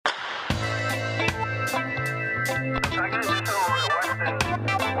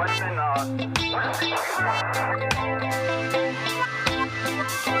Hey,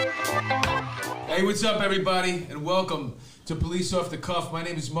 what's up, everybody, and welcome to Police Off the Cuff. My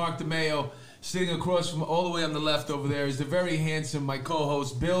name is Mark DeMeo. Sitting across from all the way on the left over there is the very handsome, my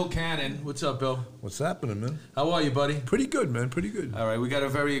co-host, Bill Cannon. What's up, Bill? What's happening, man? How are you, buddy? Pretty good, man. Pretty good. All right, we got a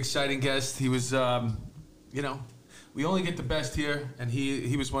very exciting guest. He was, we only get the best here, and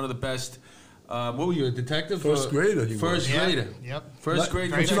he was one of the best. What were you, a detective? First grader. First grader. Yep. First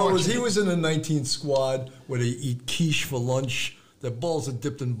grader. What you know is he was in the 19th squad where they eat quiche for lunch. Their balls are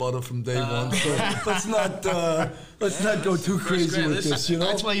dipped in butter from day one. So let's not go too crazy grade, with this, you know?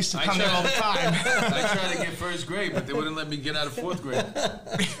 That's why I used to come there all the time. I tried to get first grade, but they wouldn't let me get out of fourth grade.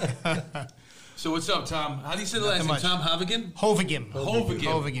 So what's up, Tom? How do you say the last name? Tom Hovigin? Hovigim.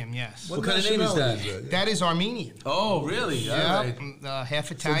 Hovigim, yes. What kind of name is that? That is Armenian. Oh, really? Yeah. All right. Half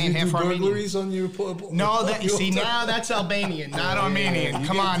So Italian, do you half do Armenian. burglaries on your No, now that's Albanian, not Armenian.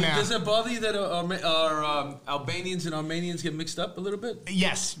 Come on now. Does it bother you that our Albanians and Armenians get mixed up a little bit?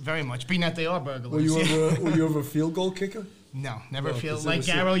 Yes, very much. Being that they are burglars. Were you ever a field goal kicker? No, never feel 'cause like it was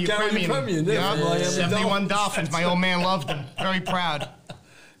Garo Ukrainian, yeah, from Miami 71 Dolphins. Dolphins. My old man loved him. Very proud.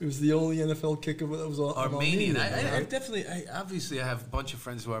 It was the only NFL kicker that was Armenian. right? Obviously, I have a bunch of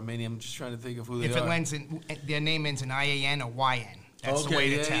friends who are Armenian. I'm just trying to think of who they If are. their name ends in IAN or YN, that's the way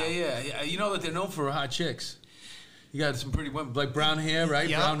to tell. Yeah. You know that they're known for hot chicks. You got some pretty women, like brown hair, right?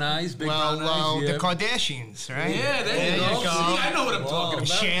 Yep. Brown eyes, big brown eyes. The Kardashians, right? Yeah, there you go. See, I know what I'm talking about.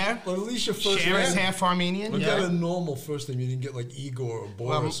 Cher. Well, at least your first Cher is name. half Armenian. You got a normal first name. You didn't get like Igor or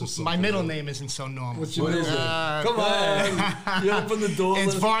Boris or something. My middle name isn't so normal. What's your middle name? Come on. You open the door.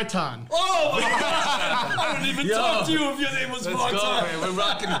 It's Vartan. Oh, my God. I wouldn't even talk to you if your name was Let's go, Vartan. man. We're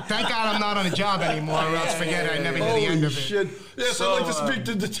rocking. Thank God I'm not on a job anymore, or else forget it. I never hear the end Holy of it. shit. Yes, So, I'd like to speak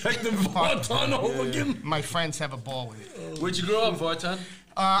to Detective Vartan over again. My friends have a ball with it. Where'd you grow up, Vartan?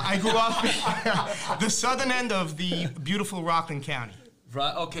 I grew up the southern end of the beautiful Rockland County.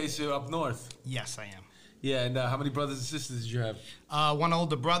 Right. Okay, so up north. Yes, I am. Yeah, and how many brothers and sisters did you have? One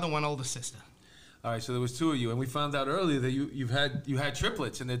older brother, one older sister. All right, so there was two of you, and we found out earlier that you had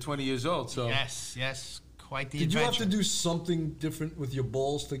triplets, and they're 20 years old. So Yes, quite the Did you adventure. have to do something different with your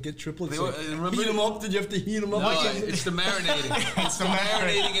balls to get triplets? They were- Like, remember- heat them up? Did you have to heat them up? No, it's the marinating. It's the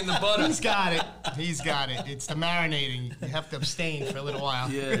marinating in the butter. He's got it. It's the marinating. You have to abstain for a little while.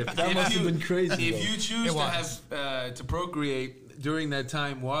 Yeah, That must have been crazy, If though. you choose It to was. have to procreate during that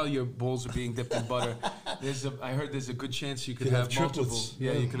time while your balls are being dipped in butter, I heard there's a good chance you could You could have multiple. triplets.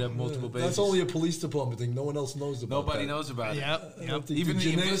 Yeah, you could have multiple babies. That's only a police department thing. No one else knows about Nobody that. knows about it. Yep. Do Even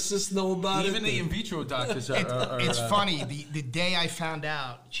the geneticists know about Even it? the in vitro doctors are. It's funny. The day I found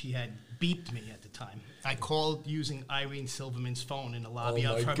out, she had beeped me at the time. I called using Irene Silverman's phone in the lobby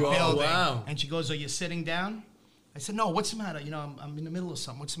Oh of my her God. building. Wow. And she goes, "Are you sitting down?" I said, "No, what's the matter? I'm in the middle of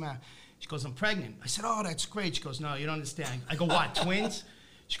something. What's the matter?" She goes, "I'm pregnant." I said, "Oh, that's great." She goes, "No, you don't understand." I go, "What, twins?"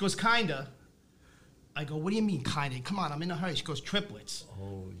 She goes, "Kinda." I go, "What do you mean, kinda? Come on, I'm in a hurry." She goes, "Triplets."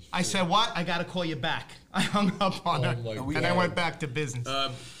 Holy shit. I said, "What? I got to call you back." I hung up on her, my and I God. went back to business.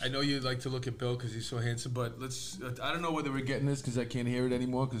 I know you like to look at Bill because he's so handsome, but let's. I don't know whether we're getting this because I can't hear it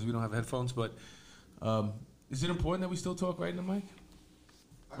anymore because we don't have headphones. But is it important that we still talk right in the mic?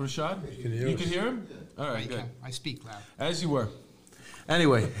 Rashad, you can hear him. All right, good. I speak loud. As you were.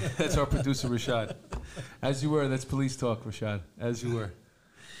 Anyway, that's our producer Rashad. As you were. That's police talk, Rashad. As you were.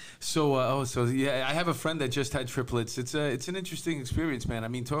 So, yeah, I have a friend that just had triplets. It's an interesting experience, man. I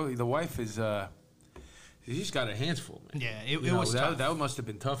mean, the wife is. She's got her hands full, man. Yeah, it was tough. That must have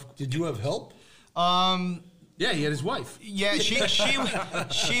been tough. Did you have help? Yeah, he had his wife. Yeah, she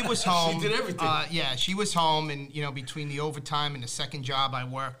was home. She did everything. Yeah, she was home, and between the overtime and the second job I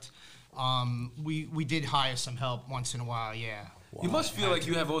worked, we did hire some help once in a while. Yeah. You must feel like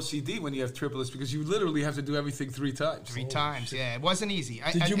you have OCD when you have triplets because you literally have to do everything 3 times. Three times, yeah. It wasn't easy.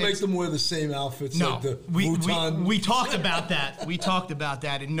 Did you make them wear the same outfits No, like the we Bhutan? talked about that. We talked about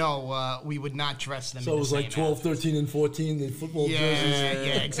that, and no, we would not dress them. So in it was the like same 12, 13, and 14, the football Yeah, jerseys?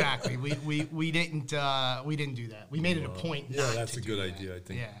 yeah, exactly. We didn't do that. We made it a point. Yeah, not that's to a do good that. idea, I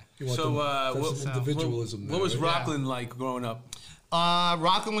think. Yeah. You want So, them to have what- some individualism there, What was right? Rockland like growing up?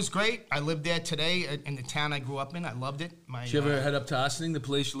 Rockland was great. I lived there today in the town I grew up in. I loved it. Did you ever head up to Ossining, the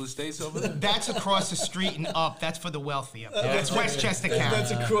palatial estates over there? That's across the street and up. That's for the wealthy up there. That's Westchester County.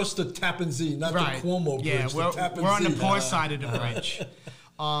 That's across the Tappan Zee, not right. the Cuomo Bridge. Yeah, the Tappan we're on the Zee. poor side of the bridge. You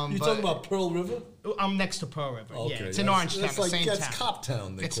but talking about Pearl River? I'm next to Pearl River. Okay, Yeah, it's in that's- Orangetown, that's the like, same that's town. Cop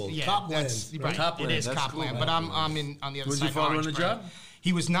Town, they call it. Yeah, Copland. that's right. Copland, It is that's Copland, cool. but I'm in on the other Was side. your father on the Orangeburg. job?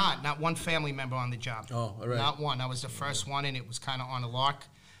 He was not one family member on the job. Oh, all right. Not one. I was the first one, and it was kind of on a lark.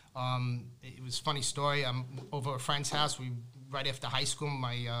 It was a funny story. I'm over a friend's house. We right after high school,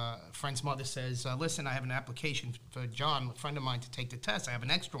 my friend's mother says, listen, I have an application for John, a friend of mine, to take the test. I have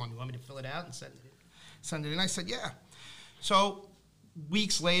an extra one. You want me to fill it out and send it in? I said, yeah. So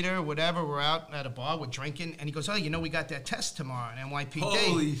weeks later, whatever, we're out at a bar, we're drinking, and he goes, oh, you know, we got that test tomorrow at NYPD.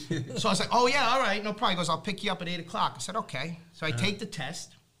 Holy shit. So I was like, oh, yeah, all right, no problem. He goes, I'll pick you up at 8 o'clock. I said, okay. So I take the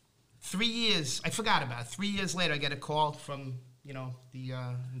test. 3 years, I forgot about it. 3 years later, I get a call from, you know, the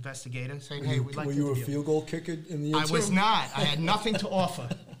investigator saying, hey, we'd like to Were you a interview. field goal kicker in the interim? I was not. I had nothing to offer.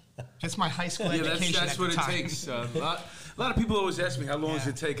 Just my high school education that's at what the it time. takes. A lot of people always ask me how long does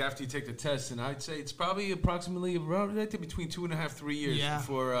Yeah. it take after you take the test, and I'd say it's probably approximately around right there between 2.5 3 years Yeah,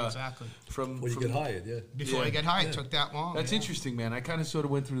 before exactly. from Well, you from- get hired, yeah. Before Yeah. I get hired, it took that long. That's yeah. interesting, man. I kind of sort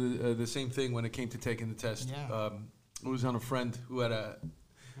of went through the same thing when it came to taking the test. Yeah. It was on a friend who had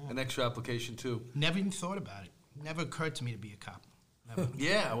an extra application too. Never even thought about it. Never occurred to me to be a cop. Never.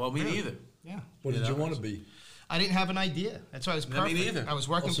 Yeah, well, me Really? neither. Yeah. What did You you know, want to be? I didn't have an idea. That's why I was Me perfect. neither. I was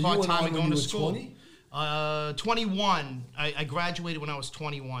working Oh, so you went part-time on and when going you to were school. 20? 21. I graduated when I was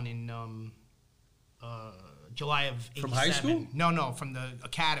 21 in July of 87. From high school? No, from the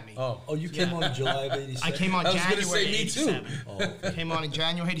academy. Oh, you came on in July of 87? I came on I was gonna January say me too. 87. Oh, okay. Came on in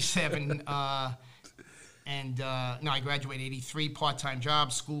January 87. I graduated 83, part-time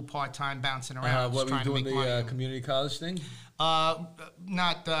job, school part-time, bouncing around. What just were you trying to doing, make the money. community college thing?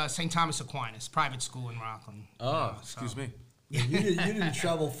 Not St. Thomas Aquinas, private school in Rockland. Oh, excuse me. You didn't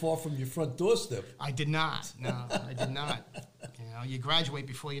travel far from your front doorstep. I did not. No, I did not. You know, you graduate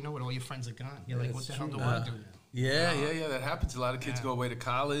before you know it, all your friends are gone. You're like, Yeah, what the it's hell true. do I do now? Yeah, that happens. A lot of kids Yeah. go away to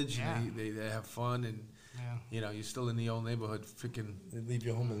college Yeah. and they have fun, and Yeah. you know, you're still in the old neighborhood, freaking. They leave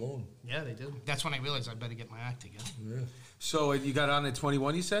you home alone. Yeah, they do. That's when I realized I better get my act together. Yeah. So you got on at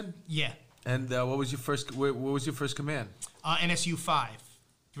 21, you said, Yeah. and what was your first? What was your first command? NSU 5,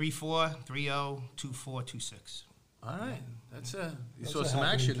 34, 30, 24, 26. All right, you saw a some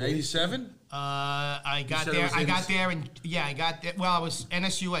happening action. place. 87. I got said it there. was I got 87? there, and I got there. Well, I was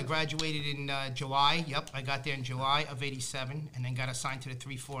NSU. I graduated in July. Yep, I got there in July of '87, and then got assigned to the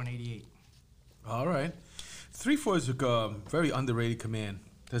 3-4 in '88. All right, 3-4 is a very underrated command.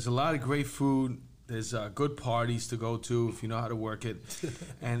 There's a lot of great food. There's good parties to go to if you know how to work it,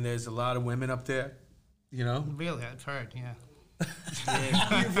 and there's a lot of women up there. You know. Really, I've heard. Yeah.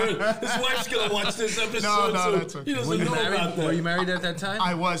 His wife's going to watch this episode. No, so that's okay. He doesn't Were you know about married? that. Were you married at that time?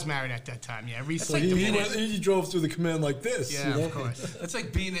 I was married at that time. Yeah, So recently. he drove through the command like this. Yeah, you know? of course. It's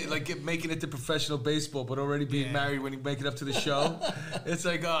like making it to professional baseball, but already being Yeah. married when you make it up to the show. It's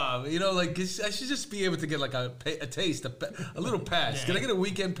like, like I should just be able to get like a taste, a little pass. Yeah. Can I get a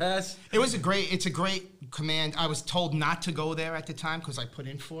weekend pass? It's a great command. I was told not to go there at the time because I put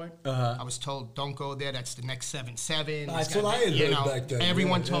in for it. Uh-huh. I was told, don't go there. That's the next 7-7. That's It's gotta what I had be- heard back then.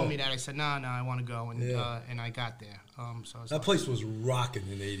 Everyone Yeah, told yeah. me that. I said, no, I want to go, and Yeah. and I got there. So I was That like, place was rocking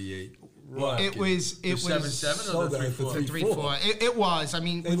in '88. it was The 7-7 So or the that, the 3-4? 3-4. It was. I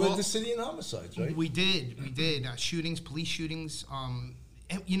mean, They we've led all- the city in homicides, right? we did. Shootings, police shootings.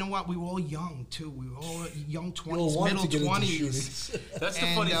 And you know what? We were all young too. We were all young We all 20s, wanted middle to get into 20s. shootings. That's the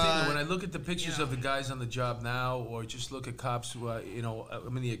And, funny thing. When I look at the pictures you of the guys on the job now, or just look at cops, who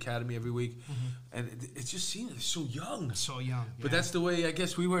I'm in the academy every week, and it just seems they're so young. So young. But yeah. that's the way I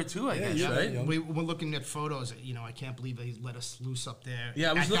guess we were too. I guess, yeah, right? yeah. We were looking at photos. I can't believe they let us loose up there. Yeah,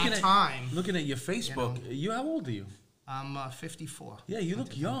 I was at looking that at time. looking at your Facebook. You how old are you? I'm 54. Yeah, you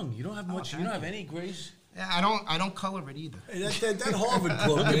look young. You don't have much. You thank don't have you. any grace. Yeah, I don't color it either. Hey, that Harvard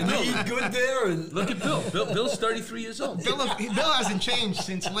club, man, they eat good there. And Look at Bill. Bill's 33 years old. Bill hasn't changed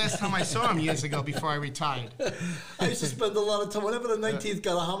since the last time I saw him years ago before I retired. I used to spend a lot of time. Whenever the 19th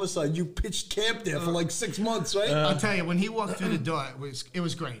got a homicide, you pitched camp there for like 6 months, right? I'll tell you, when he walked through the door, it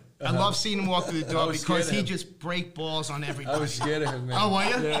was great. I love seeing him walk through the door was because scared he of him. just break balls on everybody. I was scared of him, man. Oh, were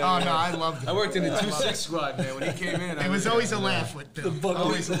you? Yeah, No, I loved it. I worked in the 2-6 squad, man. When he came in, It was always a laugh with Bill. bucket.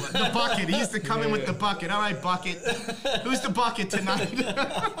 Always a laugh. The bucket. He used to come in with the bucket. All right, bucket. Who's the bucket tonight?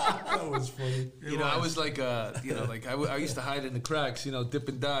 That was funny. I was like, I used to hide in the cracks, dip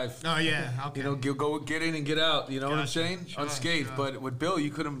and dive. Oh yeah. Okay. Go get in and get out. You know what I'm Gotcha. saying? Sure, Unscathed. sure. But with Bill, you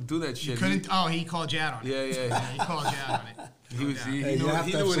couldn't do that shit. Couldn't. Oh, he called you out on it. Yeah. He called you out on it. He was. He Hey, knew. you have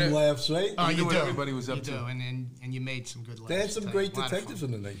He to knew have what some it- laughs, right? Oh, He you knew do. what everybody was up you to. do, and you made some good laughs. They had some I'll great tell you. A lot of detectives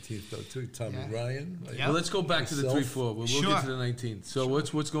fun. in the 19th, though, too. Tommy Yeah. Ryan. Right? Yeah. Well, let's go back to the Myself. 3-4. We'll Sure. get to the 19th. So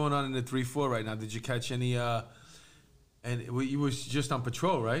what's going on in the 3-4 right now? Did you catch any? And you was just on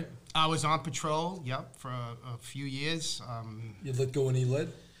patrol, right? I was on patrol. Yep, for a few years. You let go any lead?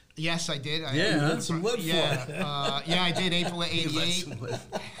 Yes, I did. Yeah, You huh? let some lead Yeah, fly. yeah, I did. April of Let '88. some lead.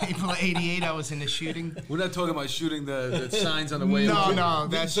 April of '88, I was in the shooting. We're not talking about shooting the signs on the way. No, over. no,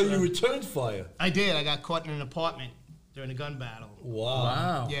 that's So you returned fire. I did. I got caught in an apartment during a gun battle.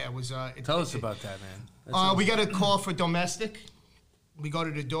 Wow. Yeah, it was. Tell us about that, man. We got a call for domestic. We go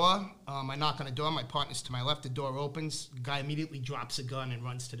to the door. I knock on the door. My partner's to my left. The door opens. The guy immediately drops a gun and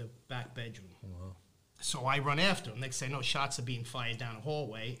runs to the back bedroom. Wow. So I run after him. Next thing I know, shots are being fired down the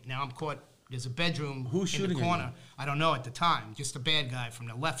hallway. Now I'm caught. There's a bedroom in the corner. I don't know at the time. Just a bad guy from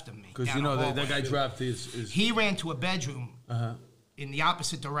the left of me. Because you know that guy dropped his. He ran to a bedroom in the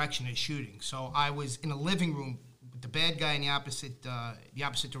opposite direction of shooting. So I was in a living room with the bad guy in the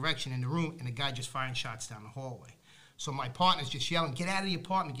opposite direction in the room, and the guy just firing shots down the hallway. So my partner's just yelling, "Get out of the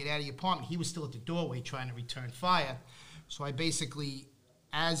apartment! Get out of the apartment!" He was still at the doorway trying to return fire. So I basically,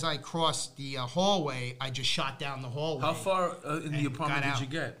 as I crossed the hallway, I just shot down the hallway. How far in the apartment did you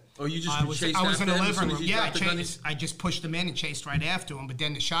get? Or you just chased I was after in the him living room. Yeah, I I just pushed him in and chased right after him. But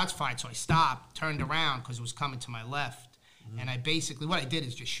then the shots fired, so I stopped, turned around because it was coming to my left. And I basically, what I did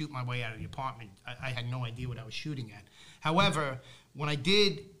is just shoot my way out of the apartment. I had no idea what I was shooting at. However, when I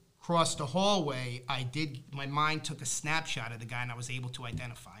did cross the hallway, my mind took a snapshot of the guy and I was able to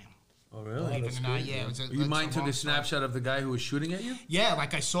identify him. Oh, really? Believe it or not, yeah. Your mind took a snapshot of the guy who was shooting at you? Yeah,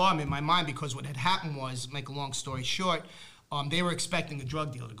 like I saw him in my mind because what had happened was, make a long story short, they were expecting a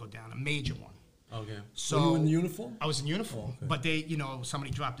drug deal to go down, a major one. Okay. So were you in uniform? I was in uniform, but they, somebody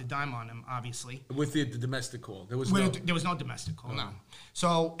dropped a dime on him, obviously. With the domestic call, there was no domestic call, no.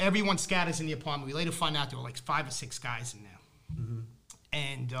 So everyone scatters in the apartment. We later find out there were like 5 or 6 guys in there,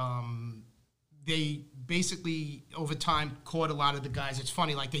 and they basically over time caught a lot of the guys. It's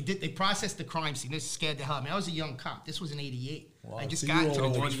funny, like they processed the crime scene. This scared the hell out of me. I was a young cop. This was in '88. Wow. I just so got into the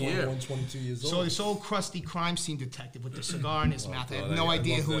 122 years old. So this old crusty crime scene detective with the cigar in his mouth. I have no I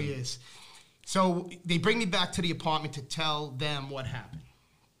idea love who them. he is. So they bring me back to the apartment to tell them what happened.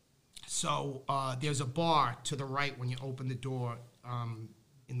 So there's a bar to the right when you open the door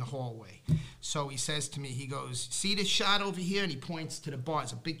in the hallway. So he says to me, he goes, "See this shot over here?" And he points to the bar.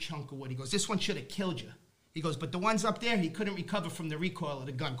 It's a big chunk of wood. He goes, "This one should have killed you." He goes, "But the ones up there, he couldn't recover from the recoil of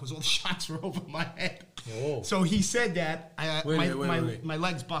the gun because all the shots were over my head." Oh. So he said that. Wait. My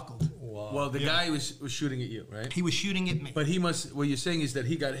legs buckled. Wow. Well, the guy was shooting at you, right? He was shooting at me. But he must. What you're saying is that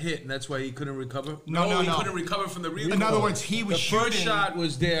he got hit, and that's why he couldn't recover. No. He couldn't recover from the recoil. In other words, he was shooting. The first shot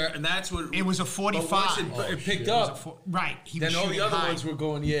was there, and that's what. It was a 45. It picked up. Right. He Then was all the shooting other high. ones were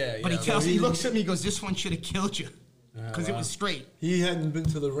going, yeah. But he looks at me, he goes, "This one should have killed you," because it was straight. He hadn't been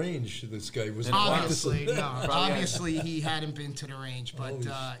to the range. This guy was Obviously, no. Obviously, he hadn't been to the range, but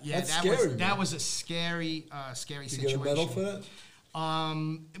That's scary, that was a scary situation. You get a medal for that?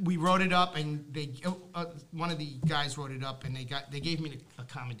 We wrote it up, and one of the guys wrote it up, and they gave me a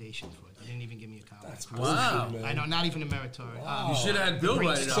commendation for it. They didn't even give me a commendation. Wow. man. I know, not even a meritorious. You should have had Bill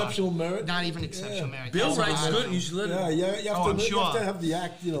write it up. Exceptional merit. Not even exceptional merit. Bill So writes good. You should let him. Yeah, you have, I'm you sure. have to have the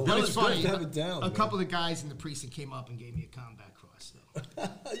act, But Bill it's is funny. You have to have it down. A couple of the guys in the precinct came up and gave me a combat cross, though.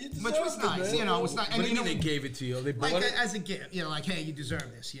 You deserved Which was it, nice, man. it was nice. What do you mean they gave it to you? They bought Like it? as a gift, like, hey, you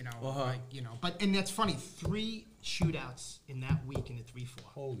deserve this, and that's funny. 3 shootouts in that week in the 3-4.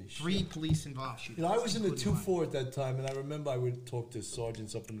 Holy shit. 3 police involved shootouts. I was in the including mine. 2-4 at that time, and I remember I would talk to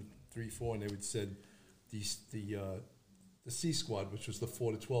sergeants up in the 3-4, and they would said the C squad, which was the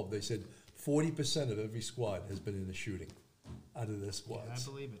 4 to 12, they said 40% of every squad has been in a shooting out of their squads. Yeah, I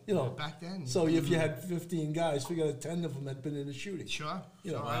believe it. You know, back then. So if you had 15 guys, figure out 10 of them had been in a shooting. Sure.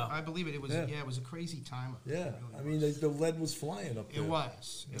 You know, Sure, I believe it. It was it was a crazy time. Yeah, It I really mean was. the lead was flying up there. It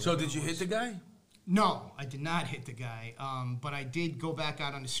was. So did you hit the guy? No, I did not hit the guy. But I did go back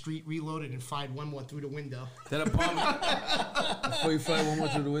out on the street, reloaded, and fired one more through the window. That apartment. Before you fired one more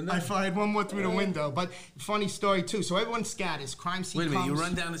through the window? I fired one more through the window. But funny story too. So everyone scatters. Crime scene. Wait a minute. You comes-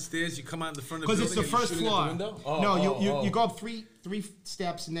 run down the stairs. You come out in the front of the Because building. it's the first and you're floor. shooting at the window? No, you go up three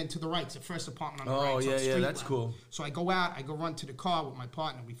steps and then to the right. It's the first apartment on the right. Oh, It's on yeah, street that's level. cool. So I go out, I go run to the car with my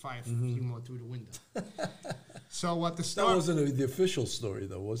partner. We fire a few more through the window. So what the That start? wasn't the official story,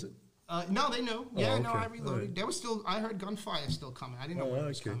 though, was it? No, they knew. Yeah, no, okay. I reloaded. Alright. There was still. I heard gunfire still coming. I didn't know Oh, where it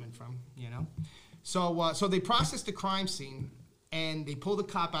was okay. coming from. So they processed the crime scene and they pulled the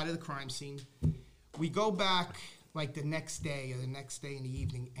cop out of the crime scene. We go back like the next day or the next day in the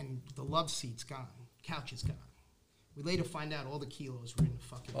evening, and the love seat's gone. Couch is gone. We later find out all the kilos were in the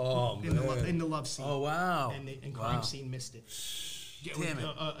fucking in the love seat. Oh, wow. And crime scene missed it. Yeah, Damn with,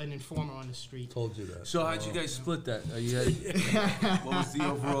 it. an informer on the street. Told you that. So how'd you guys split that? What was the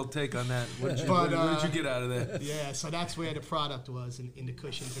overall take on that? What did But, you get out of that? Yeah, so that's where the product was in the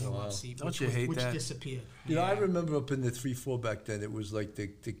cushions in the love seat, Don't which, you hate which that? disappeared. You know, I remember up in the 3-4 back then, it was like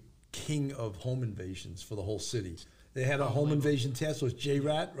the king of home invasions for the whole city. They had a home invasion task force,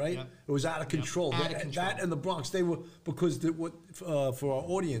 J-Rat, right? Yep. It was out of control. Out of control. That and the Bronx, they were, because for our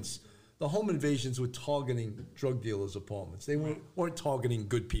audience, the home invasions were targeting drug dealers' apartments. They weren't targeting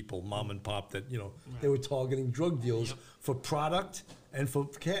good people, mom and pop. They were targeting drug dealers for product and for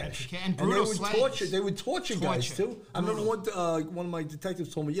cash. And brutal they would torture guys too. I remember one of my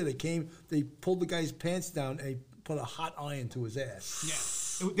detectives told me, they pulled the guy's pants down and they put a hot iron to his ass. Yeah.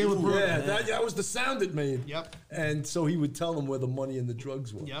 They were brutal. Yeah, that was the sound it made. Yep. And so he would tell them where the money and the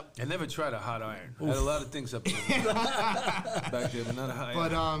drugs were. Yep. I never tried a hot iron. I had a lot of things up there back there, but not a hot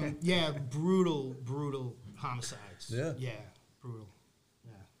iron. But brutal homicides. Yeah. Yeah, brutal.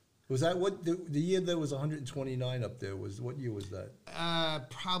 Yeah. Was that what the year there was 129 up there? What year was that?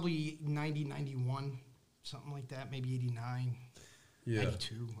 Probably 90, 91, something like that. Maybe 89. Yeah.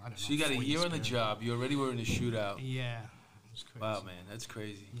 92. I don't know. So you got a year on the job. You already were in a shootout. Yeah. It was crazy. Wow, man, that's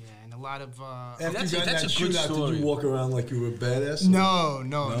crazy. Yeah, and a lot of. After that's you got in a that good shootout, story. did you walk around like you were a badass? No,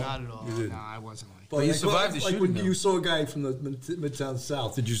 not at all. You didn't. No, I wasn't like. But you survived the like shooting, when though. you saw a guy from the Midtown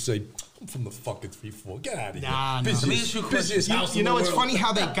South, did you say, "I'm from the fucking 3-4. Get out of here"? Nah, no. Busiest, Let me ask you a question. busiest house You in know, the it's world. funny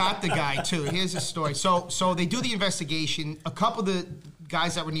how they got the guy too. Here's a story. So they do the investigation. A couple of the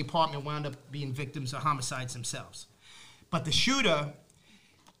guys that were in the apartment wound up being victims of homicides themselves, but the shooter.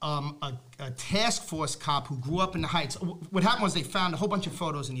 A task force cop who grew up in the Heights. What happened was they found a whole bunch of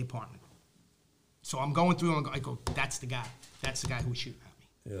photos in the apartment. So I'm going through and I go, that's the guy. That's the guy who was shooting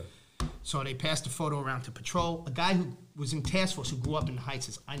at me. Yeah. So they passed the photo around to patrol. A guy who was in task force who grew up in the Heights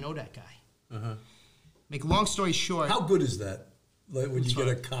says, I know that guy. Make a long story short. How good is that? Like when you get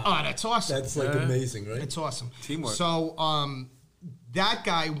a cop. Oh, that's awesome. That's like amazing, right? It's awesome. Teamwork. So that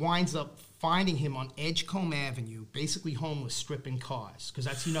guy winds up finding him on Edgecombe Avenue, basically homeless, stripping cars, because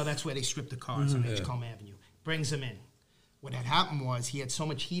that's where they strip the cars on Edgecombe Avenue. Brings him in. What had happened was he had so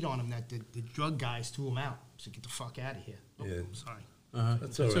much heat on him that the drug guys threw him out. So get the fuck out of here. Oh, Yeah. I'm sorry.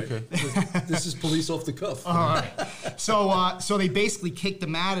 That's all right. okay. This is police off the cuff. All right. So they basically kicked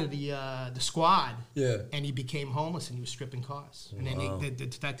him out of the squad. Yeah. And he became homeless and he was stripping cars. And then the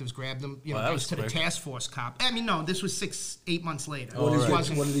detectives grabbed him. Wow, that thanks was to the quick. task force cop. I mean, no, this was 6-8 months later. What This did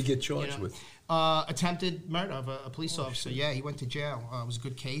wasn't, he get charged with? Attempted murder of a police officer. shit. Yeah, he went to jail. It was a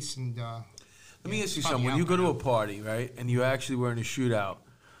good case. And Let me ask you probably something. When out you go by to a now. party, right, and you actually were in a shootout,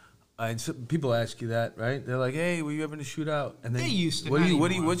 and some people ask you that, right? They're like, "Hey, were you ever in a shootout?" And then They used to, What do not you?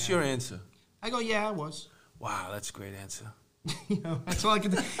 anymore, What's yeah. your answer? I go, yeah, I was. Wow, that's a great answer. That's all I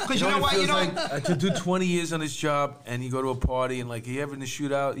could do. Because you know what? it You feels know, like, to do 20 years on this job, and you go to a party, and like, you ever in a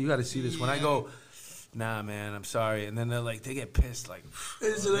shootout? You got to see this. When I go, nah, man, I'm sorry, and then they're like, they get pissed, like,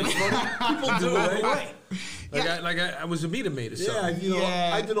 Isn't it funny? People do, right? I was a meter maid or something.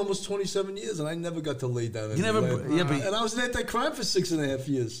 Yeah. I did almost 27 years, and I never got to lay down. You never- yeah, but- and I was in anti-crime for 6.5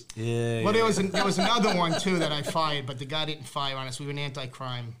 years. Yeah. well, there was another one too that I fired, but the guy didn't fire on us. We were in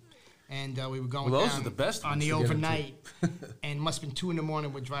anti-crime, and we were going Well, those down are the best on ones the to get into. overnight, and must have been 2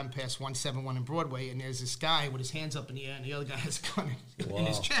 a.m. We're driving past 171 in Broadway, and there's this guy with his hands up in the air, and the other guy has a gun in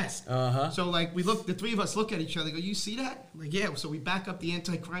his chest. So like the 3 of us look at each other, go, "You see that?" Like, yeah. So we back up the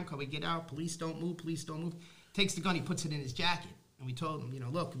anti-crime car. We get out. Police don't move. Police don't move. Takes the gun. He puts it in his jacket, and we told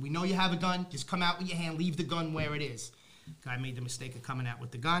him, look, we know you have a gun. Just come out with your hand. Leave the gun where it is. Guy made the mistake of coming out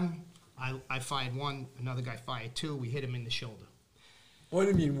with the gun. I fired 1. Another guy fired 2. We hit him in the shoulder. What do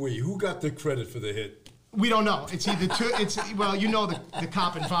you mean we? Who got the credit for the hit? We don't know. It's either two. Well, you know the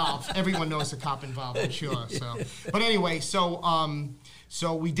cop involved. Everyone knows the cop involved, I'm sure. So, but anyway,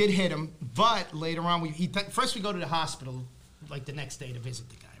 so we did hit him, but later on first we go to the hospital like the next day to visit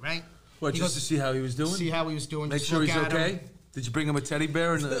the guy, right? What, He just goes to see how he was doing? see how he was doing. Make just sure look he's at him. okay? Did you bring him a teddy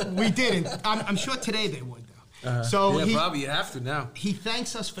bear? And We didn't. I'm sure today they would though. So yeah, he, probably you have to now. He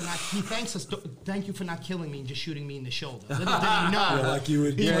thanks us for not. He thanks us. Thank you for not killing me and just shooting me in the shoulder. Little did he know. Yeah, like you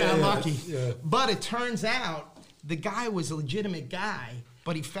would- He yeah, got yeah, lucky. yeah. But it turns out the guy was a legitimate guy.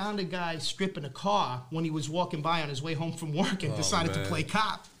 But he found a guy stripping a car when he was walking by on his way home from work and decided to man. play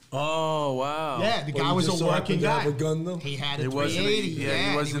cop. Oh, wow. Yeah, the Well, guy he was just a so working happened to guy. have a gun, though? He had a It wasn't 380. he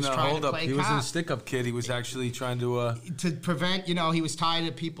and wasn't a trying to hold-up. play He wasn't a cop. stick-up kid. He was actually trying to... To prevent, he was tired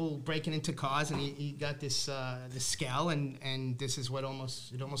of people breaking into cars, and he got this scale, and this is what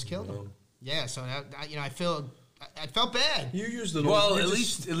almost killed him. Yeah, so I felt bad. You used an well, old... at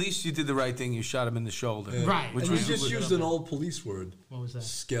least you did the right thing. You shot him in the shoulder. Right. Which And you was just used an old police word. What was that?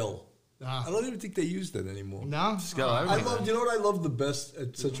 Skell. Ah. I don't even think they use that anymore. No? Skull, Oh, I I remember. love. You know what I love the best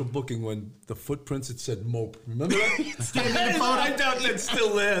at Central Booking when the footprints it said mope. Remember that? Standing in the photo. I doubt that's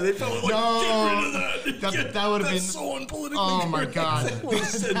still there. They probably like, No. get rid of that. That would have That's been. so unpolitically Oh my correct. God. When it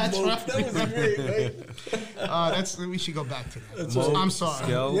said That's mope. right. That was great, right? We should go back to that. That's all. I'm sorry.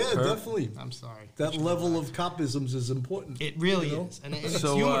 Skull, Yeah, Herb. definitely. I'm sorry. That level of copisms is important. It really You know? is, and it's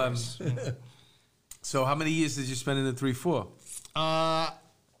So, humorous. So how many years did you spend in the 3-4?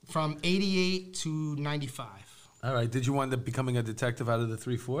 From 88 to 95. All right. Did you wind up becoming a detective out of the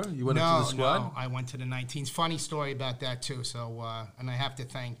 3-4? You went No, up to the squad? no, I went to the 19s. Funny story about that too. So, and I have to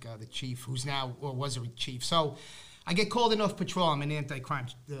thank the chief, who's now or was a chief. So, I get called in off patrol. I'm an anti-crime.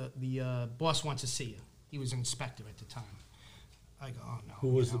 The boss wants to see you. He was an inspector at the time. I go, oh no. Who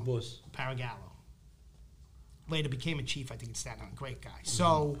was the boss? Paragallo. Later became a chief, I think, in Staten Island. Great guy.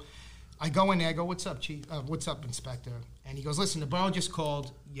 So I go in there, I go, what's up, chief? What's up, inspector? And he goes, listen, the borough just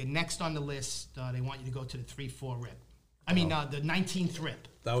called. You're next on the list. They want you to go to the 3-4 RIP. I mean, the 19th RIP.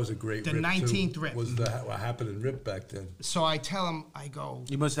 That was a great The rip, 19th too. rip. Was what happened in Rip back then. So I tell him, I go,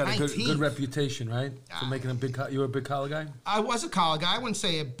 You must have a good 19th? reputation, right? For making a big. You were a big collar guy. I was a collar guy. I wouldn't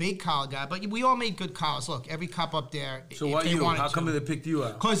say a big collar guy, but we all made good collars. Look, every cop up there. So why you? How come they picked you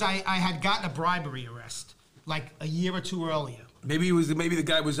out? Because I had gotten a bribery arrest like a year or two earlier. Maybe the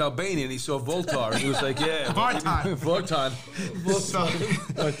guy was Albanian. He saw Voltar. He was like, yeah, Vartan. Vartan.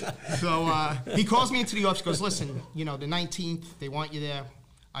 So he calls me into the office. Goes, listen, the 19th, they want you there.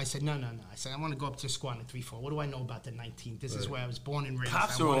 I said, no. I said, I want to go up to squad in 3-4. What do I know about the 19th? This is where I was born and raised.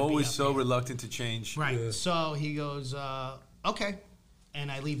 Cops I are wanna be always up so there. reluctant to change. Right. Yeah. So he goes, okay. And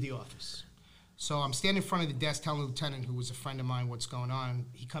I leave the office. So I'm standing in front of the desk telling the lieutenant, who was a friend of mine, what's going on.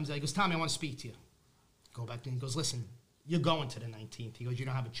 He comes out. He goes, Tommy, I want to speak to you. Go back there. He goes, listen, you're going to the 19th. He goes, you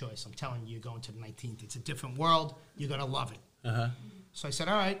don't have a choice. I'm telling you, you're going to the 19th. It's a different world. You're going to love it. Uh-huh. So I said,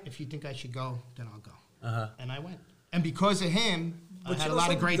 all right, if you think I should go, then I'll go. Uh-huh. And I went. And because of him, I had a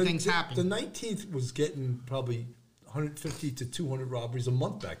lot of great things happen. The 19th was getting probably 150 to 200 robberies a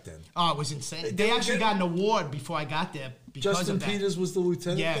month back then. Oh, it was insane. They actually got an award before I got there because Justin of that. Peters was the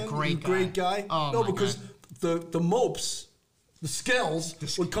lieutenant. Yeah, then? great guy. Oh, no, my because the mopes, the scales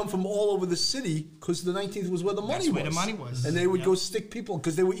would come from all over the city because the 19th was where the money That's was. where the money was. And they would Yep. go stick people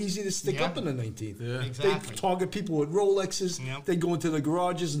because they were easy to stick Yeah. up in the 19th. Yeah. Exactly. They'd target people with Rolexes. Yep. They'd go into the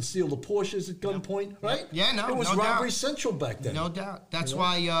garages and steal the Porsches at gunpoint, right? Yeah, no, It was no robbery doubt. central back then. No doubt. That's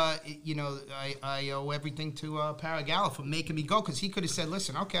why, I owe everything to Paragallo for making me go because he could have said,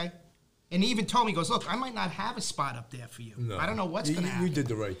 listen, okay. And he even told me, he goes, look, I might not have a spot up there for you. No. I don't know what's going to happen. You did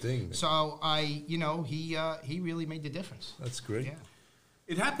the right thing, man. So he really made the difference. That's great. Yeah.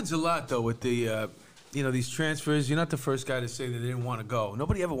 It happens a lot though with the, these transfers. You're not the first guy to say that they didn't want to go.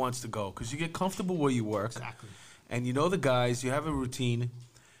 Nobody ever wants to go because you get comfortable where you work. Exactly. And you know the guys. You have a routine.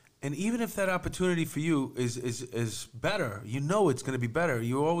 And even if that opportunity for you is better, you know it's going to be better.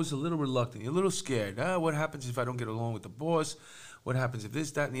 You're always a little reluctant. You're a little scared. What happens if I don't get along with the boss? What happens if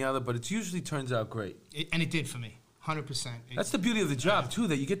this, that, and the other? But it usually turns out great. And it did for me, 100%. That's the beauty of the job, too,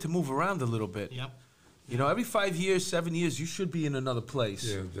 that you get to move around a little bit. Yep. Every 5 years, 7 years, you should be in another place.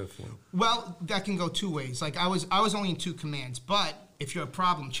 Yeah, definitely. Well, that can go two ways. Like I was only in 2 commands, but if you're a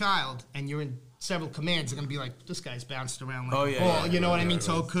problem child and you're in several commands, they're gonna be like, this guy's bounced around like Oh, a yeah, ball. yeah, You know what I mean? right,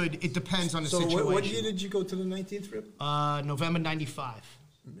 So right. it depends on the So situation. what year did you go to the 19th RIP? November 95.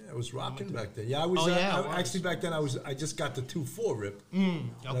 Yeah, it was rocking back then. Yeah, I was. Oh, yeah, it was. Actually, back then I just got the 2-4 RIP. And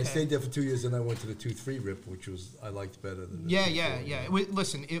I Okay. stayed there for 2 years, and I went to the 2-3 RIP, which I liked better than the Yeah, 2-4. yeah.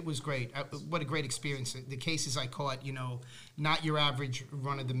 Listen, it was great. What a great experience. The cases I caught, not your average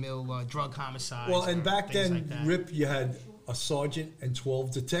run-of-the-mill drug homicides. Well, and or back things then, like that. RIP, you had a sergeant and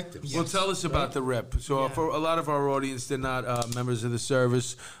 12 detectives. Well, tell us about the rep. So Yeah. for a lot of our audience, they're not members of the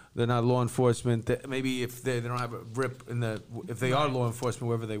service. They're not law enforcement. Maybe if they don't have a rep if they are law enforcement,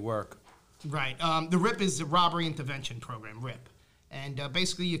 wherever they work. Right. The RIP is the Robbery Intervention Program, RIP. And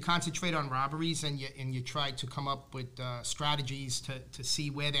basically you concentrate on robberies and you try to come up with strategies to see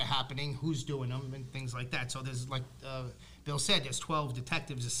where they're happening, who's doing them, and things like that. So there's, like Bill said, there's 12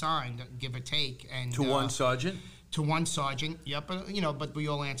 detectives assigned, give or take. And To one sergeant? To one sergeant, yep. But we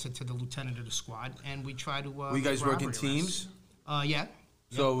all answer to the lieutenant of the squad, and we try to Were you guys work in robbery teams? arrests. Yeah.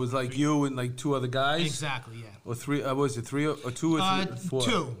 So it was like you and like 2 other guys? Exactly, yeah. Or 3, was it 3 or 2 or 4?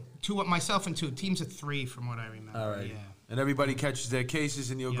 Two, myself and 2. Teams of 3 from what I remember. All right. Yeah. And everybody catches their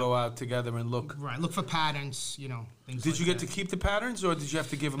cases and you'll go out together and look. Right, look for patterns, things Did like you get that. to keep the patterns or did you have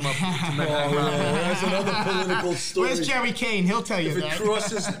to give them up to Oh, make yeah, that's another political story. Where's Jerry Kane? He'll tell you If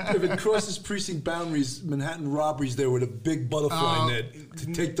it that. crosses precinct boundaries, Manhattan robberies there with a big butterfly net to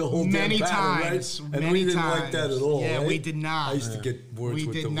take the whole many damn pattern, times, right? And many we didn't like that times. at all. Yeah, right? we did not. I used to get words We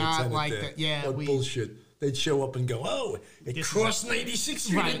with did the not lieutenant like there. that. Yeah, what bullshit. They'd show up and go, oh, it This is crossed 96th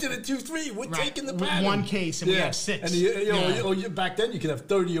Street Right. into the 2-3. We're Right. taking the With pattern. one case, and we have 6. And Yeah. back then you could have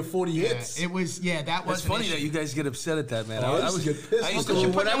 30 or 40 hits. It was, that was It's funny that you guys get upset at that, man. Oh, I used to get pissed. I used Well, 'cause to, you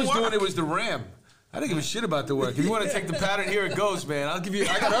when put I in was work. doing it was the Ram. I don't give a shit about the work. If you want to take the pattern, here it goes, man. I'll give you.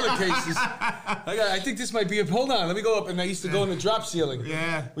 I got other cases. I think this might be a. Hold on, let me go up. And I used to go in the drop ceiling.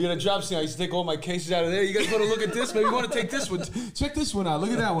 Yeah. We had a drop ceiling. I used to take all my cases out of there. You guys want to look at this? Maybe you want to take this one. Check this one out.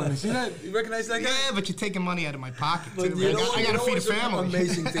 Look at that one. You see that? You recognize that guy? Yeah, but you're taking money out of my pocket, But too. you I got to feed a family.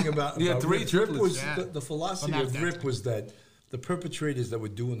 Amazing thing about, Yeah, about 3 Rip triplets. was Yeah. the philosophy Well, not of that Rip time. was that the perpetrators that were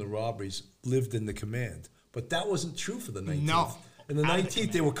doing the robberies lived in the command, but that wasn't true for the 19th. No. In the Out of the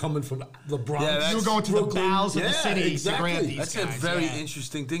 19th, they were coming from the Bronx. Yeah, that's- You were going to Brooklyn. the bowels of the Yeah, city exactly. to grab these That's guys. a very yeah.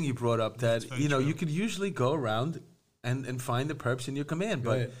 interesting thing you brought up. That very you know true. you could usually go around and find the perps in your command,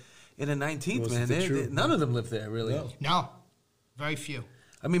 but Right. in the 19th, Wasn't man, the truth. none of them lived there really. No. No, very few.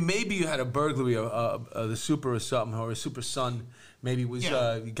 I mean, maybe you had a burglary, the super or something, or a super son. Maybe was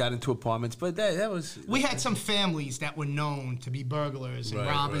Yeah. you got into apartments, but that was. We had some families that were known to be burglars and Right,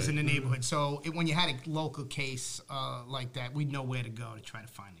 robbers right. in the neighborhood. So when you had a local case like that, we'd know where to go to try to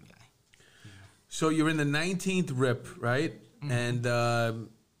find the guy. So you're in the 19th RIP, right? Mm-hmm. And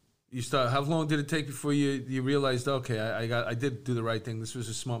you start. How long did it take before you realized? Okay, I did do the right thing. This was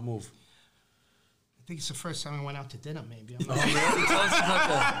a smart move. I think it's the first time I went out to dinner, maybe. Oh, really? Tell us about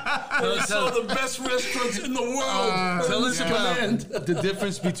that. They saw the best restaurants in the world. Tell us about the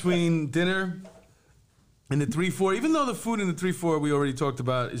difference between dinner and the 3-4. Even though the food in the 3-4 we already talked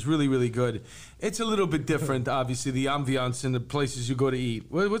about is really, really good, it's a little bit different. Obviously, the ambiance and the places you go to eat.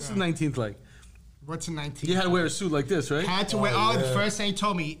 What's the 19th like? What's in 19? You had to wear a suit like this, right? Had to wear. Oh, The yeah. first thing he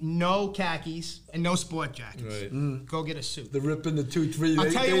told me: no khakis and no sport jackets. Right. Go get a suit. The Rip and the 2-3. I'll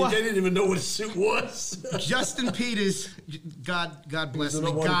They, tell you they, what. they didn't even know what a suit was. Justin Peters, God bless him,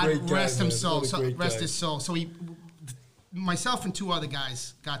 and What a God great guy, rest man. his soul. What a So, great rest guy. his soul. So myself and 2 other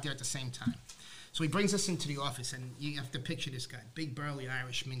guys got there at the same time. So he brings us into the office, and you have to picture this guy, big burly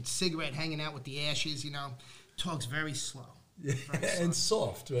Irishman, cigarette hanging out with the ashes. Talks very slow. And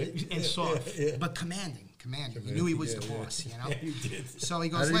soft, right? And soft, Yeah. but commanding. You knew he was the Yeah, yeah. boss, Yeah, he did. So he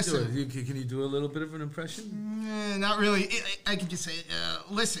How goes, did he do listen, it? Can you do a little bit of an impression? not really. I can just say,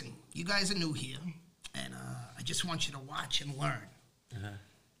 listen, you guys are new here, and I just want you to watch and learn.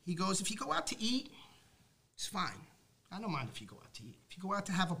 He goes, if you go out to eat, it's fine. I don't mind if you go out to eat. If you go out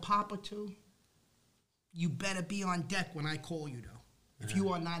to have a pop or 2, you better be on deck when I call you, though. If you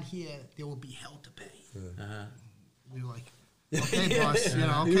are not here, there will be hell to pay. We were like, okay, boss. He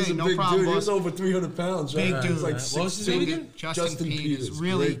was Okay, a no big problem, dude. He boss. was over 300 pounds, right? Big He was dude. like What was his 6'2". name again? Justin Peters,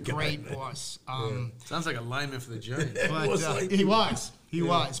 really great guy. boss. Sounds like a lineman for the Giants. But was like- he was.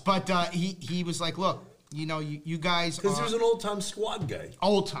 But he was like, look, you guys Because he are was an old-time squad guy.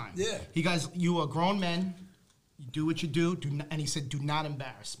 old time. Yeah. He guys, you are grown men. You do what you do. And he said, do not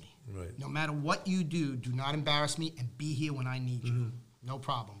embarrass me. Right. No matter what you do not embarrass me and be here when I need you. No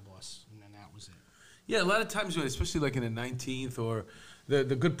problem, boss. And then that was it. Yeah, a lot of times, especially like in the 19th or the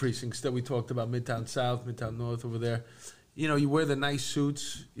good precincts that we talked about, Midtown South, Midtown North over there, you wear the nice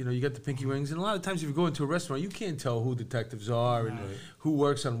suits, you get the pinky rings. And a lot of times if you go into a restaurant, you can't tell who detectives are and who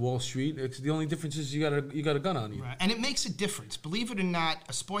works on Wall Street. The only difference is you got a gun on you. Right. And it makes a difference. Believe it or not,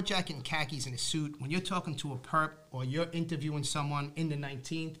 a sport jacket and khakis and a suit, when you're talking to a perp or you're interviewing someone in the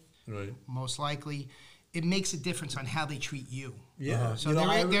 19th, Right. most likely, it makes a difference on how they treat you. Yeah. So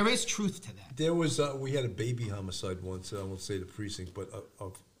there is truth to that. There was we had a baby homicide once. I won't say the precinct, but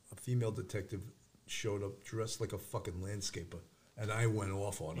a female detective showed up dressed like a fucking landscaper, and I went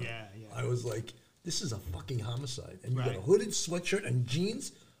off on her. Yeah, yeah. I was like, "This is a fucking homicide," and you got Right. a hooded sweatshirt and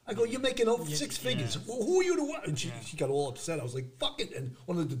jeans. I go, "You're making over 6 figures. yeah. Well, who are you to what?" And she got all upset. I was like, "Fuck it!" And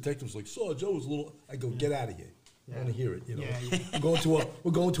one of the detectives was like, "Sarge, I was a little." I go, "Get out of here." I want to hear it. Yeah.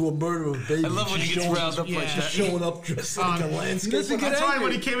 We're going to a murder of a baby. I love when he She's gets showing- riled up like Yeah. that. She's showing up dressed like a landscaper. doesn't get That's why angry.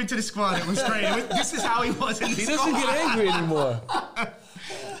 when he came into the squad, it was great. This is how he was in the He squad. doesn't get angry anymore.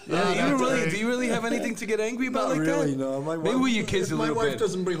 Do you really have anything to get angry about Not like really, that? no. My Maybe wife, with your kids if a my little wife bit.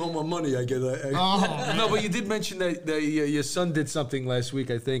 doesn't bring home my money, I get a... Oh, No, but you did mention that your son did something last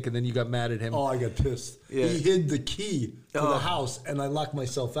week, I think, and then you got mad at him. Oh, I got pissed. Yeah. He hid the key to Oh. the house, and I locked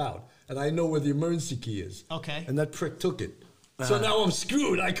myself out. And I know where the emergency key is. Okay. And that prick took it. So now I'm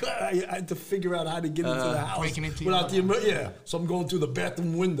screwed. I had to figure out how to get into the house Breaking into without your yeah. So I'm going through the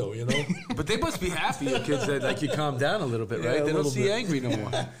bathroom window, you know. But they must be happy, your kids, that like you calm down a little bit, Yeah, right? a They don't little see you bit. angry no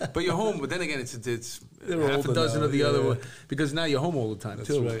more. But you're home. But then again, it's They're half a older dozen now, of the other yeah. one because now you're home all the time That's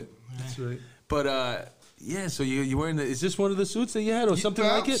too. right. That's right. But yeah, so you wearing is this one of the suits that you had or something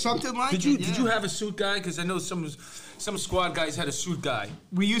well, like it? something like did you, it, Did yeah. you have a suit guy? Because I know some squad guys had a suit guy.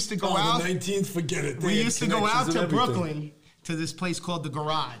 We used to go Oh, out. the 19th, forget it. They We had used to go out connections to and everything. Brooklyn to this place called the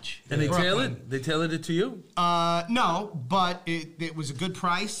Garage. And they Brooklyn. tailored it to you? No, but it was a good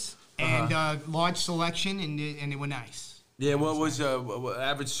price and large selection, and they were nice. Yeah, what was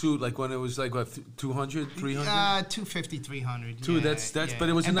average suit like when it was like what 200, 300? 250, 300. Two. Yeah, That's. yeah. But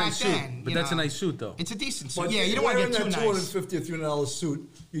it was a And nice back suit. then, But you that's a know, nice suit though. It's a decent suit. But Yeah, you don't want to wearing get too that nice. $250 or $300 suit,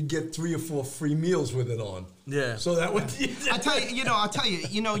 you'd get 3 or 4 free meals with it on. Yeah. So that would. I'll tell you,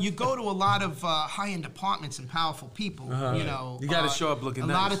 you go to a lot of high-end apartments and powerful people, you know. You gotta show up looking A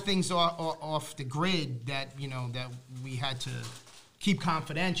lot nice. of things are off the grid that, that we had to keep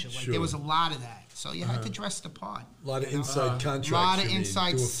confidential. Like, Sure. there was a lot of that. So you had to dress the part. A lot of inside contracts. A lot of you mean.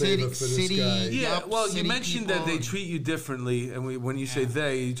 inside Do a favor for this city. guy. Yeah, Yup, well, you city mentioned that they people. treat you differently, and when you say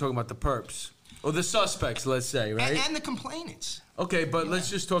they, you're talking about the perps or the suspects, let's say, right? And the complainants. Okay, but let's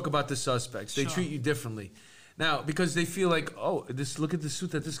just talk about the suspects. They Sure. treat you differently. Now, because they feel like, oh, look at the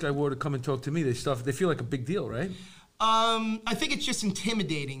suit that this guy wore to come and talk to me. They feel like a big deal, right? I think it's just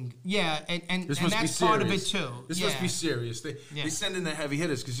intimidating. Yeah, and This must be that's part of it serious. too. This yeah. must be serious. They send in the heavy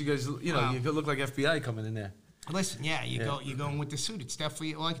hitters because you guys, Wow. you look like FBI coming in there. Listen, you're going with the suit. It's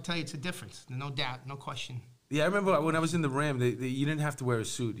definitely. Well, I can tell you, it's a difference. No doubt, no question. Yeah, I remember when I was in the Ram, you didn't have to wear a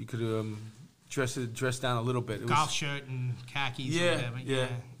suit. You could dress down a little bit. It Golf was, shirt and khakis. Yeah, or whatever. yeah.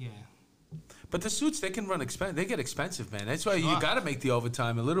 yeah. but the suits, they can run expensive. They get expensive, man. That's why you Sure. got to make the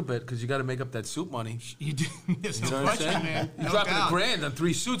overtime a little bit because you got to make up that suit money. You do. There's You know no what I'm question, saying? man. You're No dropping doubt. $1,000 on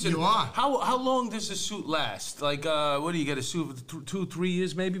 3 suits. And You are. How long does a suit last? Like, what do you get a suit for 2, 3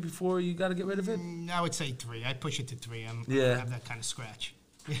 years maybe before you got to get rid of it? I would say 3. I'd push it to 3. I Yeah. don't have that kind of scratch.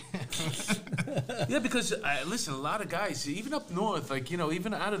 Yeah, because listen, a lot of guys, even up north, like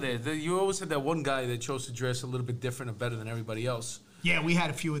even out of there, you always had that one guy that chose to dress a little bit different and better than everybody else. Yeah, we had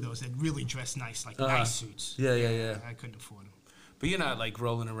a few of those that really dressed nice, like nice suits. Yeah. I couldn't afford them. But you're not like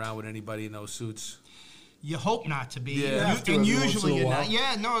rolling around with anybody in those suits. You hope not to be. Yeah. You have to And every once usually in a you're while. not.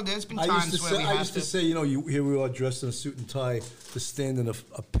 Yeah, no, there's been I times used to where we say, have to. here we are dressed in a suit and tie to stand in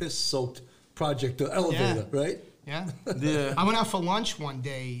a piss-soaked project elevator, right? Yeah. Yeah. I went out for lunch one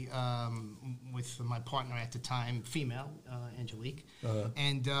day with my partner at the time, female, Angelique,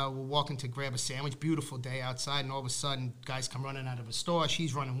 and we're walking to grab a sandwich. Beautiful day outside, and all of a sudden, guys come running out of a store.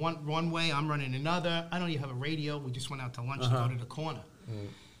 She's running one way, I'm running another. I don't even have a radio. We just went out to lunch and go to the corner.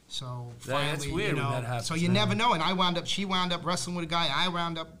 So finally, that's weird when that happens, so you man. never know. And she wound up wrestling with a guy. I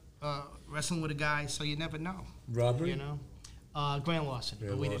wound up wrestling with a guy. So you never know. Robbery? You know. Grand larceny,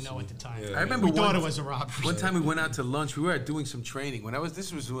 but we didn't know at the time. Yeah. I remember we thought one- it was a robbery. One time we went out to lunch. We were doing some training.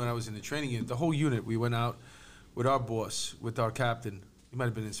 This was when I was in the training unit. The whole unit. We went out with our boss, with our captain. He might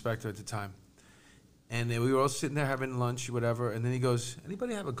have been inspector at the time. And then we were all sitting there having lunch, whatever. And then he goes,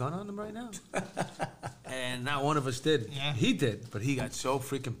 "Anybody have a gun on them right now?" And not one of us did. Yeah. He did, but he got so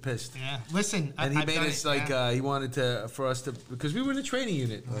freaking pissed. Yeah, listen, And he I've made done us it, like yeah. he wanted for us to because we were in a training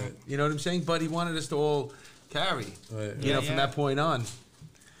unit. Right. You know what I'm saying? But he wanted us to all carry. Right. You know, from Yeah. that point on.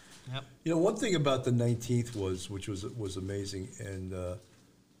 Yep. One thing about the 19th which was amazing, and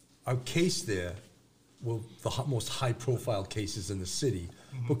our case there were the most high-profile cases in the city,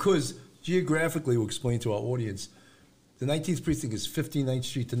 because geographically, we'll explain to our audience, the 19th precinct is 59th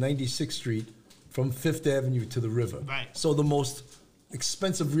Street to 96th Street, from 5th Avenue to the river. Right. So the most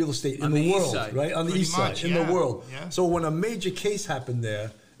expensive real estate in On the the east world, side. right? On the Pretty east much, side, in yeah. the world. Yeah. So when a major case happened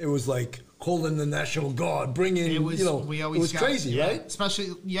there, it was like calling the National Guard, bring in, It was, it was crazy, yeah, right?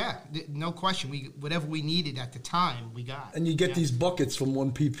 Especially, no question. Whatever we needed at the time, we got. And you get Yeah. these buckets from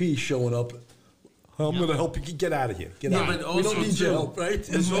 1PP showing up. I'm going to help you get out of here. Get out. But we also don't need too, your help, right?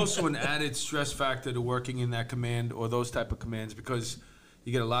 There's also an added stress factor to working in that command or those type of commands because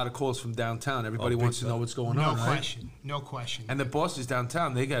you get a lot of calls from downtown. Everybody big wants to know time. what's going No on, right? question. No question. And the bosses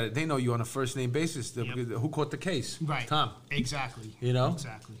downtown, they know you on a first name basis. Yep. Who caught the case? Right. Tom. Exactly. You know?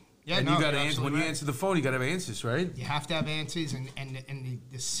 Exactly. Yeah. And no, you got to you're answer when absolutely you right. answer the phone. You got to have answers, right? You have to have answers, and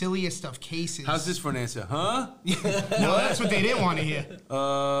the silliest of cases. How's this for an answer? Huh? No, that's what they didn't want to hear.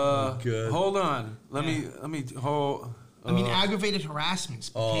 Good. Hold on. Let me hold. I mean, aggravated harassments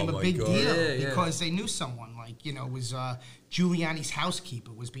became a my big God. deal Yeah. because they knew someone. Like, it was Giuliani's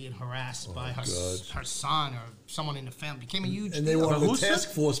housekeeper was being harassed by her son or someone in the family. Became a huge And they deal. wanted a Who's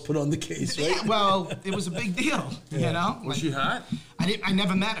task force put on the case, right? Yeah, well, it was a big deal, you know? Was she hot? I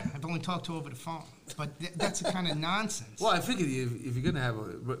never met her. I've only talked to her over the phone. But that's the kind of nonsense. Well, I figured if you're gonna have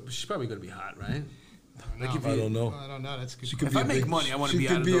she's probably gonna be hot, right? Like if I you, don't know. I don't know. That's good. She could If be I a make big- money, I wanna she be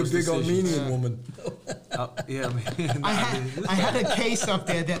could out of be those a big decisions. Armenian woman. Yeah, I mean, I had a case up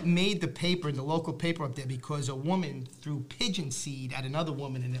there that made the paper, the local paper up there, because a woman threw pigeon seed at another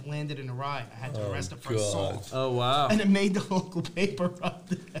woman and it landed in a riot. I had to arrest her for assault. oh wow. And it made the local paper up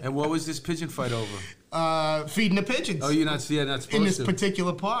there. And what was this pigeon fight over? Feeding the pigeons. Oh, you're not supposed in this to.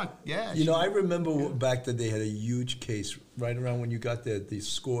 particular park. Yeah. You know, I remember back then they had a huge case right around when you got there, the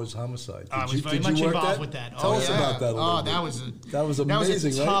Scores homicide. I was very much involved with that. Tell us about that a little bit. That was amazing, That was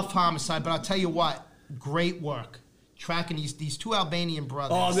a right? tough homicide, but I'll tell you what, great work. Tracking these two Albanian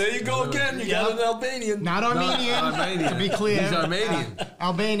brothers. Oh, there you go again. You got an Albanian. Not Armenian, Armenian. to be clear. He's Armenian.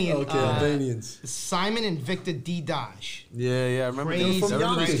 Albanian. Okay, Albanians. Simon and Victor Didaj. Yeah, I remember. Crazy. They were from I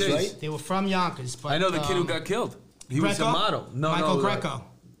remember this Yonkers, case. right? They were from Yonkers. But, I know the kid who got killed. He was a Greco? model. Michael no, Greco.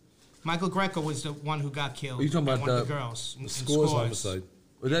 Michael Greco was the one who got killed. Are you talking by about one of the the girls? in Scores Scores. homicide.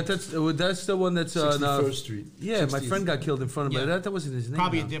 that's the one that's on 61st Street. Yeah, my 60th. friend got killed in front of me. Yeah. That wasn't his name.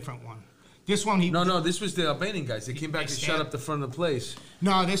 Probably no. a different one. This one, No, this was the Albanian guys. They came back and shot stabbed- up the front of the place.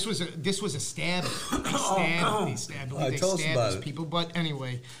 No, this was a stab. They stabbed. All right, They tell us stabbed about these it. people. But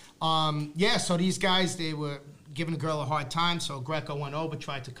anyway, yeah. So these guys, they were giving a girl a hard time. So Greco went over,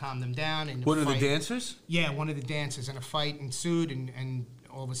 tried to calm them down. And One of the fight- dancers? Yeah, one of the dancers. And a fight ensued, and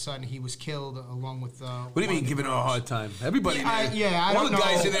all of a sudden he was killed along with. What do you mean giving her a hard time? Everybody in there. I all don't the know.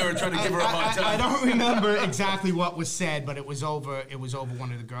 guys in there are trying to give her a hard time. I don't remember exactly what was said, but it was over. It was over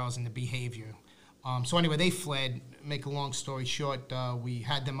one of the girls and the behavior. So anyway, they fled. Make a long story short, we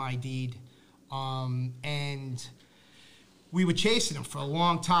had them ID'd, and we were chasing them for a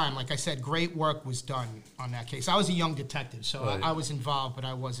long time. Like I said, great work was done on that case. I was a young detective, so Right. I was involved, but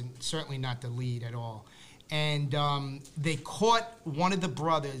I wasn't certainly not the lead at all. And they caught one of the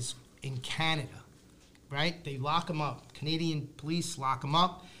brothers in Canada, right? They lock him up. Canadian police lock him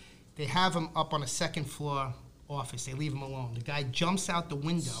up. They have him up on a second floor office. They leave him alone. The guy jumps out the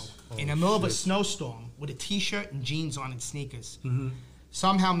window in the middle of a snowstorm with a T-shirt and jeans on and sneakers.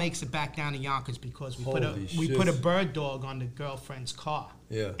 Somehow makes it back down to Yonkers because we Holy put a shit. bird dog on the girlfriend's car.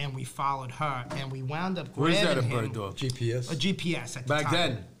 Yeah. And we followed her, and we wound up Where's that, a grabbing bird him. dog? GPS. A GPS at the Back time.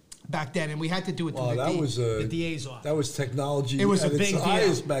 then? Back then, and we had to do it through Wow, that was the DA's office. that was technology. It was a at big its deal.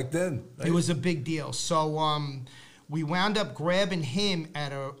 highest back then. Right? It was a big deal. So we wound up grabbing him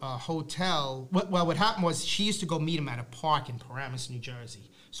at a hotel. Well, what happened was she used to go meet him at a park in Paramus, New Jersey.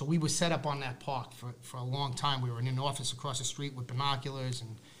 So we were set up on that park for a long time. We were in an office across the street with binoculars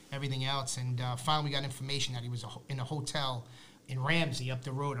and everything else. And finally we got information that he was in a hotel in Ramsey up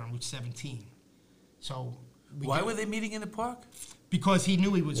the road on Route 17. So Why were they meeting in the park? because he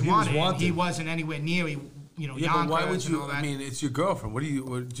knew he was, Well, he was wanted. wanted. He wasn't anywhere near, Yeah, Yonkers but why would and you? all that. I mean, it's your girlfriend. What do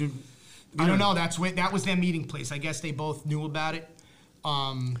you? I don't know. That was their meeting place. I guess they both knew about it.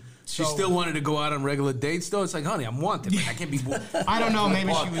 She So- still wanted to go out on regular dates, though. It's like, honey, I'm wanted. Man. I can't be. I don't know,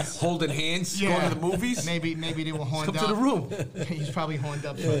 maybe she was- holding hands, going to the movies. Maybe they were horned Come up. to the room. He's probably horned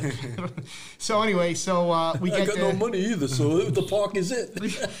up. So anyway, we I get got no money either, so the park is it.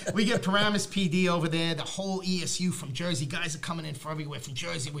 we get Paramus PD over there. The whole ESU from Jersey. Guys are coming in from everywhere from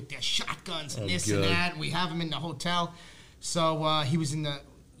Jersey with their shotguns and this and God. that. We have him in the hotel. So he was in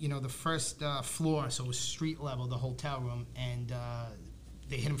the first floor, so it was street level, the hotel room, and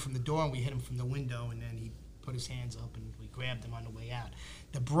they hit him from the door and we hit him from the window, and then he put his hands up and we grabbed him on the way out.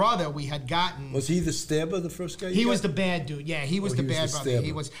 The brother we had gotten. Was he the stabber, the first guy? He you was got? the bad dude. Yeah, he was Oh, the he was bad the brother. He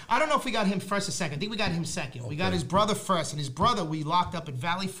stabber. was. I don't know if we got him first or second. I think we got him second. We got Okay. his brother first, and his brother we locked up at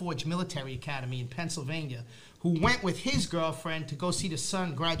Valley Forge Military Academy in Pennsylvania, who went with his girlfriend to go see the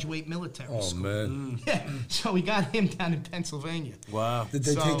son graduate military Oh school. man! Yeah, so we got him down in Pennsylvania. Wow. Did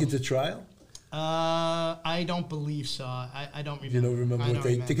they So- take it to trial? I don't believe so. I don't remember. You don't remember I what don't they?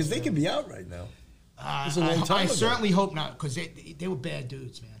 remember. Because they could be out right now. It's a long I time ago. certainly hope not, because they were bad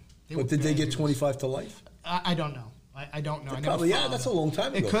dudes, man. But did they bad get dudes. 25 to life? I don't know. I don't know. I never Probably, yeah. followed That's them. a long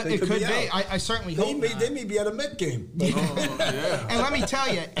time ago. It could be. out. I certainly They hope may, not. they may be at a Met game. But And let me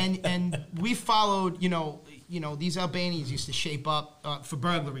tell you, and we followed, these Albanians used to shape up for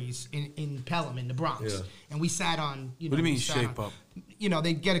burglaries in Pelham, in the Bronx. Yeah. And we sat on, What do you mean we sat shape on- up?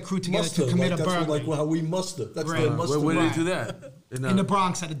 They'd get a crew together muster, to commit like, a that's burglary. like how we muster. That's Right. their muster. Where did Right. they do that? in the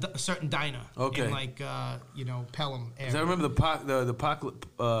Bronx at a certain diner. Okay. In Pelham area. 'Cause I remember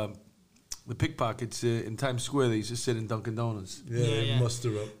the pickpockets in Times Square. They used to sit in Dunkin' Donuts. Yeah, they Yeah.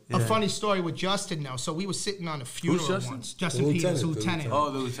 muster up. A funny story with Justin now. So we were sitting on a funeral Justin? once. Justin The Peters, lieutenant, the lieutenant.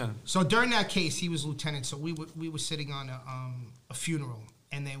 Oh, the lieutenant. So during that case, he was lieutenant. So we were sitting on a funeral,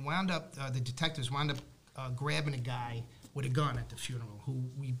 and they wound up. The detectives wound up grabbing a guy with a gun at the funeral, who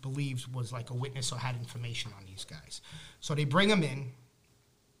we believed was like a witness or had information on these guys. So they bring him in,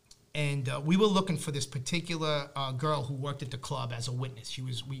 And we were looking for this particular girl who worked at the club as a witness.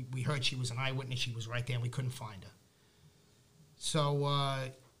 We heard she was an eyewitness. She was right there, and we couldn't find her. So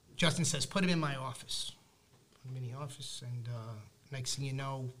Justin says, put him in my office. Put him in the office, and next thing you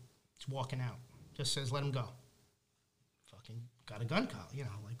know, he's walking out. Just says, let him go. Fucking got a gun call,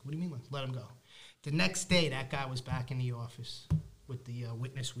 like, what do you mean, let him go? The next day, that guy was back in the office with the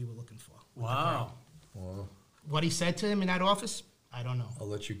witness we were looking for. Wow. What he said to him in that office, I don't know. I'll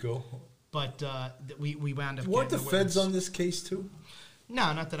let you go. But we wound up. Weren't the getting feds witness. on this case too?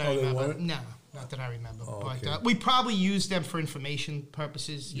 No, not that I Oh, they remember. weren't? No, not that I remember. Oh, but okay. we probably used them for information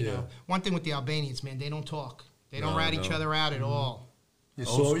purposes. You Yeah. know, one thing with the Albanians, man, they don't talk. They don't No, rat no. each other out at all. You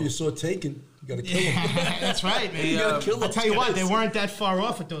saw Taken. You got to kill him. That's right, man. You gotta kill I'll those tell you what, guys. they weren't that far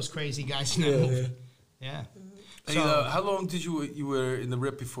off with those crazy guys in that Yeah, movie. Yeah. Hey, So, how long did you were in the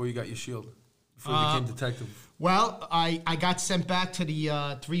RIP before you got your shield? Before you became detective? well, I got sent back to the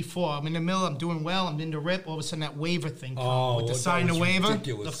 3-4. I'm in the middle. I'm doing well. I'm in the RIP. All of a sudden, that waiver thing comes Oh, with the that sign the was waiver.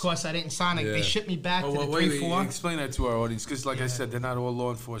 ridiculous. Of course, I didn't sign it. Yeah. They shipped me back to the Wait, 3-4. explain that to our audience, because like I said, they're not all law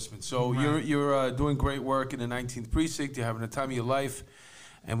enforcement. So Right. you're doing great work in the 19th precinct. You're having the time of your life.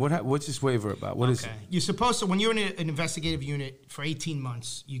 And what's this waiver about? What is it? You're supposed to, when you're in an investigative unit for 18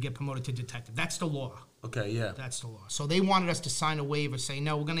 months, you get promoted to detective. That's the law. Okay, yeah. That's the law. So they wanted us to sign a waiver saying,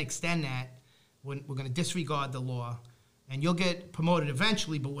 no, we're going to extend that. We're going to disregard the law. And you'll get promoted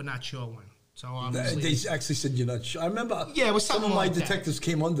eventually, but we're not sure when. So obviously. They actually said you're not sure. I remember Yeah, it was some of something my like that. detectives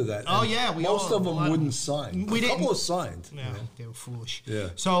came under that. Oh, and yeah, we most all- of a them lot- wouldn't sign. We a couple didn't. of signed. Yeah, they were foolish. Yeah.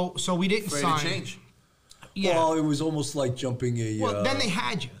 So we didn't Afraid sign. to change. Yeah. Well, it was almost like jumping a. Well, then they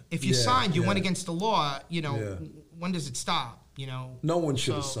had you. If you yeah, signed, you went yeah. against the law. Yeah. When does it stop? No one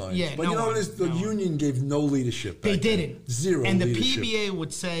should have So, signed. Yeah, but no you know one, what it is? The no one. union gave no leadership. They back then. didn't. Zero And the leadership. PBA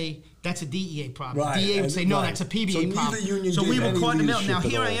would say that's a DEA problem. Right, DEA would and- say no, right. that's a PBA So neither problem. union So we gave were any caught in the middle. Now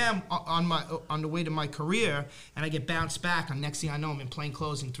leadership here at I all. am on the way to my career, and I get bounced back. And next thing I know, I'm in plain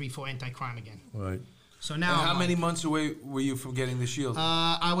clothes and 3-4 anti-crime again. Right. So And now how I'm many like, months away were you from getting the shield?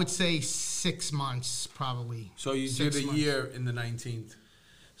 I would say 6 months probably. So you 6 did a months. year in the 19th.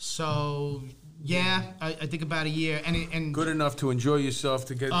 So yeah, I think about a year, and Good enough to enjoy yourself,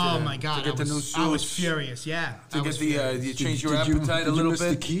 to get oh the, my God, to get the new I was suits, furious. Yeah, to I get was the furious. you change your Did you- appetite a did you little miss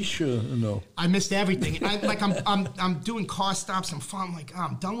bit. the quiche or no? I missed everything. I'm doing car stops. I'm like, oh,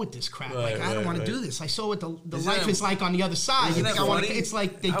 I'm done with this crap. Right, I don't right, want right. to do this. I saw what the Isn't life that- is like on the other side. isn't You think that I wanna- funny? It's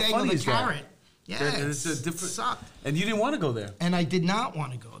like they How dangle funny the is that? carrot. Yeah, It's a different. sucked. And you didn't want to go there. And I did not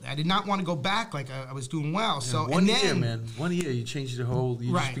want to go there. I did not want to go back. Like I was doing well. So One and year, then, man. 1 year, you changed the whole.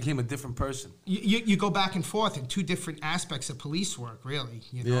 You Right. just became a different person. You go back and forth in two different aspects of police work, really.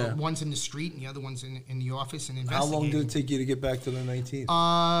 You know, Yeah. one's in the street and the other one's in the office and How investigating. long did it take you to get back to the 19th?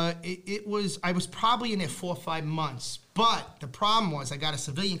 It was, I was probably in there 4 or 5 months, but the problem was I got a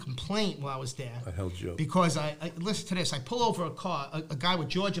civilian complaint while I was there. I held you up. Because I listen to this, I pull over a car, a guy with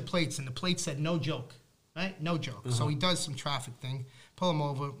Georgia plates, and the plate said no joke, right? No joke. So he does some traffic thing, pull him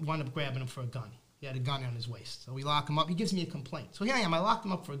over, wind up grabbing him for a gun. He had a gun on his waist. So we lock him up. He gives me a complaint. So here I am, I locked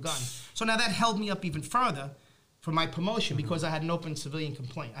him up for a gun. So now that held me up even further for my promotion because I had an open civilian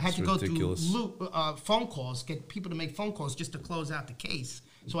complaint. I had It's to go ridiculous. through phone calls, get people to make phone calls just to close out the case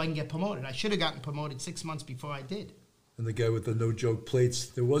so I can get promoted. I should have gotten promoted 6 months before I did. And the guy with the no joke plates,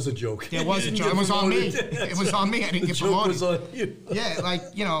 there was a joke. There was a He didn't joke. It get was on me. promoted. It was on me. I didn't The get joke promoted. was on you. Yeah, like,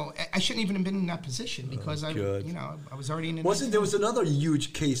 you know, I shouldn't even have been in that position because I, God. you know, I was already in. Wasn't there was another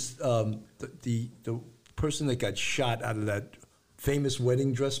huge case? The person that got shot out of that famous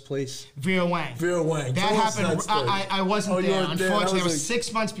wedding dress place. Vera Wang. Vera Wang. That Tell us happened. that story. I wasn't Oh, you there. weren't there. Unfortunately, That it was was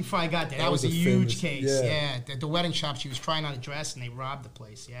 6 months before I got there. That was a was a huge famous- case. yeah. Yeah, the wedding shop. She was trying on a dress and they robbed the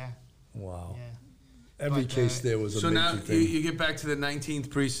place. Yeah, Wow. yeah. Every But, case there was a So major now thing. you get back to the 19th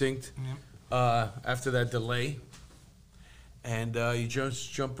precinct after that delay, and you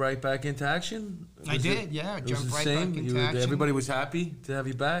just jump right back into action. I Was did, yeah, I it was jumped the right same? back into You were- action. Everybody was happy to have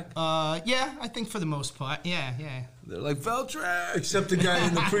you back. Yeah, I think for the most part. Yeah, yeah. They're like Veltrex. Except the guy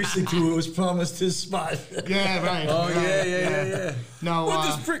in the precinct who was promised his spot. Yeah, right. Oh right, yeah. No, Where'd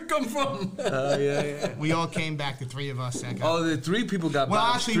this prick come from? Yeah. we all came back, the three of us. That got Oh, the 3 people got well,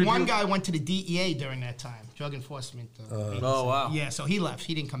 bounced. actually, 3 one people- guy went to the DEA during that time, Drug Enforcement. Oh wow. Yeah, so he left.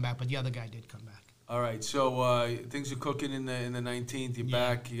 He didn't come back, but the other guy did come back. All right, so things are cooking in the 19th. You're Yeah.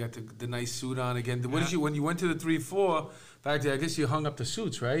 back. You got the nice suit on again. What did you when you went to the 3-4? fact, I guess you hung up the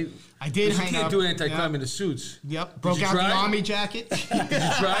suits, right? I did 'Cause hang you can't up. do anti-crime Yep. in the suits. Yep. Broke you out try? the army jacket. Did you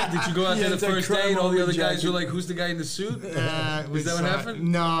try? Did you go out there the first day and all the other guys were like, "Who's the guy in the suit?" It Is was, that what happened?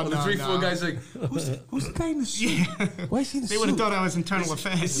 No, All no, the 3-4 no. guys like, "Who's the guy in the suit? Why is he in the They suit?" would have thought I was internal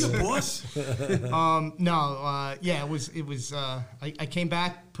affairs. Your boss. Yeah, it was. I came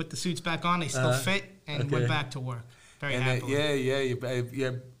back, put the suits back on. They still fit, and okay. went back to work. Very And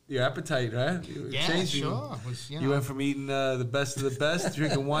happily. your appetite, huh? It Yeah, changed. sure. It was, You went from eating the best of the best,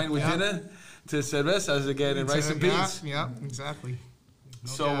 drinking wine with Yeah. dinner, to cervezas again and rice and beans. Yeah, exactly.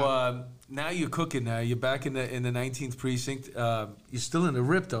 No So doubt. now you're cooking. Now you're back in the 19th precinct. You're still in the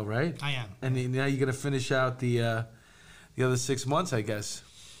RIP though, right? I am. And now you're gonna finish out the other 6 months, I guess.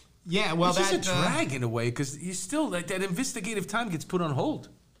 Yeah, well, It's just that a drag in a way because you still like that investigative time gets put on hold.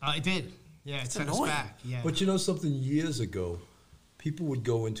 I did. Yeah, it set us annoying. back. Yeah. But you know something? Years ago, people would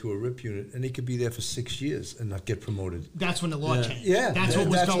go into a RIP unit and they could be there for 6 years and not get promoted. That's when the law Yeah. changed. Yeah, that's what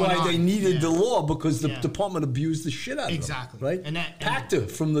was that's going why on. they needed Yeah. the law because the Yeah. department abused the shit out of Exactly. them. Right? And that- Pactor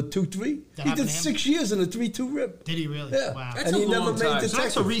from the 2-3, That he happened did to him? 6 years in a 3-2 RIP. Did he really? Yeah, Wow. That's and a he never long made time. So that's a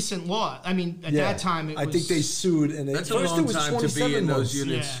detective. recent law. I mean, at that time, it I was. think they sued, and That's a first long it was time to be 27 in those months.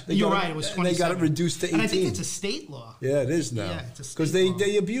 units. Yeah, They you're got it- right. It was and they 27. got it reduced to 18. And I think it's a state law. Yeah, it is now. Yeah, it's a state Because law.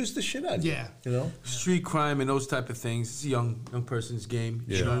 they abused the shit out of you. Yeah. You know? Street crime and those type of things. It's a young person's game.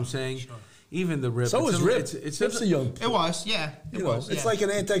 You Yeah. know what I'm saying? Sure. Even the RIP. So it's is a, RIP. It's RIP's a young. It was, yeah. It You know, was. it's yeah. like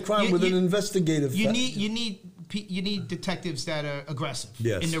an anti-crime You- with you- an investigative. You need detectives that are aggressive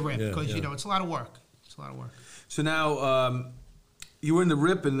Yes, in the RIP yeah, because yeah. you know it's a lot of work. It's a lot of work. So now you were in the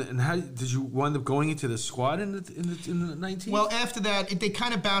RIP, and how did you wind up going into the squad in the 19th? Well, after that, they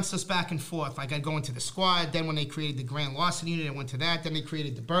kind of bounced us back and forth. Like I'd go into the squad. Then when they created the grand larceny unit, I went to that. Then they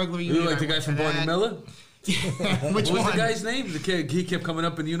created the burglary you unit. were like I the guy went from to Barney that. Miller. Which What was one? the guy's name? The kid, he kept coming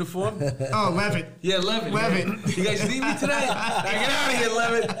up in uniform. Oh, Levitt. Yeah, Levin. Levin. You guys need me today? Now get out of here,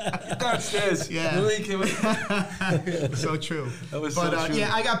 Levin. Get downstairs. Yeah. Really, can we- So true. That was but so true.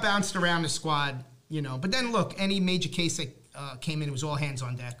 yeah, I got bounced around the squad. You know, but then look, any major case that came in, it was all hands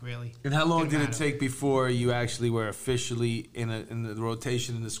on deck, really. And how long Didn't did it matter. take before you actually were officially in the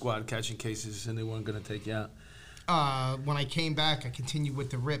rotation in the squad catching cases and they weren't going to take you out? When I came back, I continued with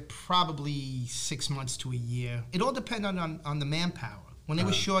the RIP probably 6 months to a year. It all depended on the manpower. When they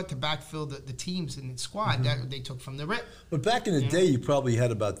were short to backfill the teams in the squad, that they took from the RIP. But back in the day, you probably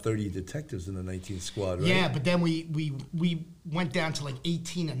had about 30 detectives in the 19th squad, right? Yeah, but then we went down to like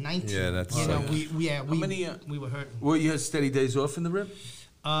 18 and 19. Yeah, that's you know right. many, we were hurting. Well, you had steady days off in the RIP?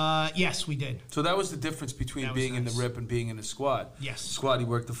 Yes, we did. So that was the difference between That was being in the nice. RIP and being in the squad. Yes. Squad, you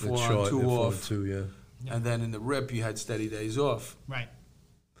worked the The 4 on, chart, 2 the off. 4-2, yeah. Yeah. And then in the RIP, you had steady days off. Right.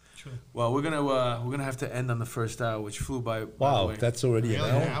 True. Well, we're gonna have to end on the first hour, which flew by the Wow, way. that's already Really?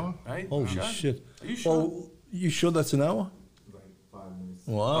 an An hour? hour? right. Holy Rashad? shit. Are you sure? Well, you sure that's an hour? Like 5 minutes.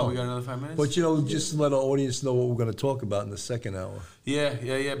 Wow. Oh, we got another 5 minutes. But you know, just to let our audience know what we're going to talk about in the second hour.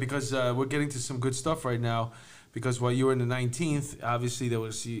 Yeah. Because we're getting to some good stuff right now. Because while you were in the 19th, obviously there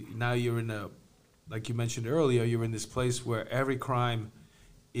was now you're in a, like you mentioned earlier, you're in this place where every crime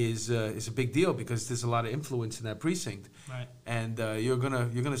is a big deal because there's a lot of influence in that precinct. Right. And you're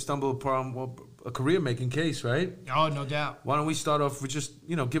gonna stumble upon a career-making case, right? Oh, no doubt. Why don't we start off with just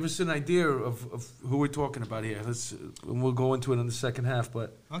give us an idea of who we're talking about here? And we'll go into it in the second half.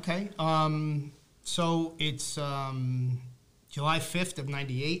 But Okay. So it's July 5th of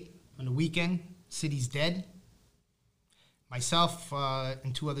 98 on the weekend. City's dead. Myself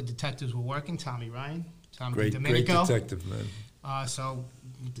and 2 other detectives were working. Tommy Ryan, Tommy Great Domenico. detective, man. So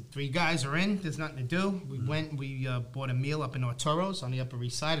the 3 guys are in. There's nothing to do. We went. We bought a meal up in Arturo's on the Upper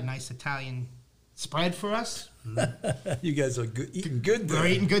East Side. A nice Italian spread for us. You guys are good, eating good We were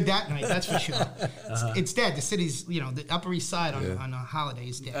there. eating good that night. That's for sure. It's dead. The city's, the Upper East Side on a holiday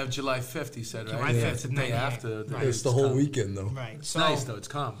is dead. July 5th, he said, right? July Yeah, 5th it's the of day 98. after. Right. It's the whole weekend, though. Right. It's So nice though. It's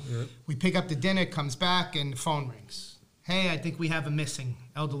calm. we pick up the dinner, comes back, and the phone rings. Hey, I think we have a missing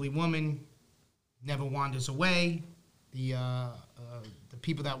elderly woman. Never wanders away. The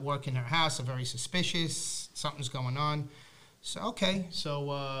people that work in her house are very suspicious. Something's going on. So okay.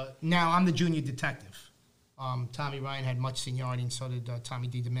 So now I'm the junior detective. Tommy Ryan had much seniority, and so did Tommy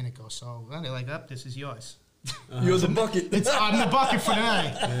DiDomenico. So they're like, "Up, this is yours." You're the bucket. I'm the bucket for the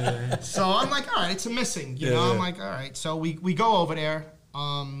night. So I'm like, all right, it's a missing. You know, I'm like, all right. So we go over there,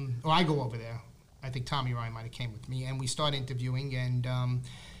 or I go over there. I think Tommy Ryan might have came with me, and we start interviewing. And,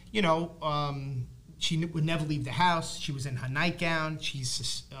 she would never leave the house. She was in her nightgown.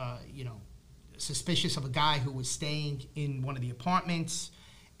 She's, suspicious of a guy who was staying in one of the apartments.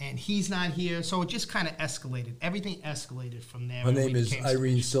 and he's not here. So it just kind of escalated. Everything escalated from there. Her and name we is became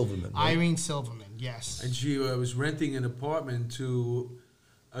Irene suspicious. Silverman. Right? Irene Silverman, yes. And she was renting an apartment to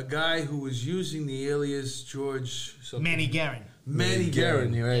a guy who was using the alias George something. Manny Guerin. Manny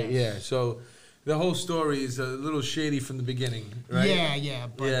Guerin, right? Yes. Yeah. So the whole story is a little shady from the beginning, right? Yeah.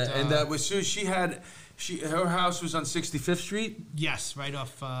 But, yeah, and that was so her house was on 65th Street, yes, right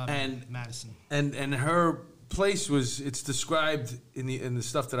off And- Madison. and her place it's described in the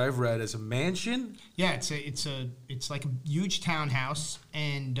stuff that I've read as a mansion. Yeah, it's like a huge townhouse,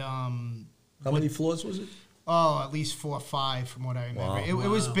 and How many floors was it? at least 4 or 5 from what I remember. Wow. It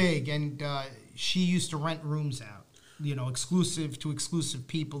was big, and she used to rent rooms out. Exclusive to exclusive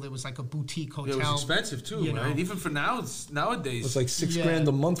people. It was like a boutique hotel. It was expensive too, you know. right? Even for nowadays. It was like $6 Yeah. grand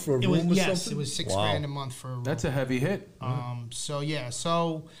a month for a It room was, or yes, something? it was $6 Wow. grand a month for a room. That's a heavy hit.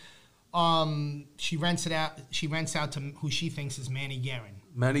 She rents it out. She rents out to who she thinks is Manny Guerin.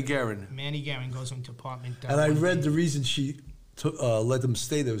 Manny Guerin. Manny Guerin goes into apartment. And I read the reason she let them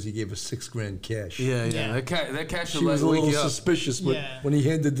stay there was he gave her $6 grand cash. Yeah. Yeah. That cash She will was a wake little you up. suspicious, but Yeah. when he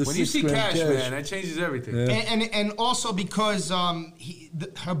handed the When you $6 see grand cash, man, that changes everything. Yeah. and also because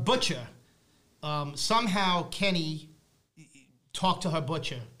her butcher, somehow Kenny talked to her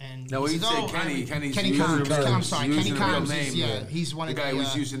butcher and No, he when you says, say Kenny, Kenny's Kenny using Combs. a real- I'm sorry, using Kenny a real Combs. name, Yeah, he's one the of guy the who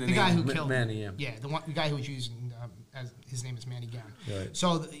was using the guy name who killed Manny. Yeah, the guy who was using as his name is Manny Guerin. Right.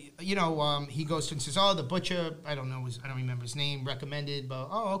 So he goes to and says, "Oh, the butcher. I don't remember his name. Recommended, but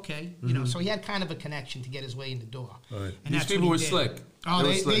okay. So he had kind of a connection to get his way in the door. Right. And These that's people what were he did. slick. Oh, They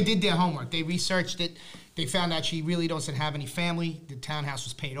were they slick. did their homework. They researched it. They found out she really doesn't have any family. The townhouse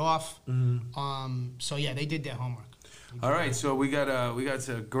was paid off. So yeah, they did their homework. All right, so we got a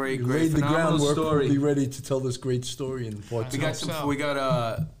great, You great, laid the phenomenal groundwork. story. We'll be ready to tell this great story in part We two. got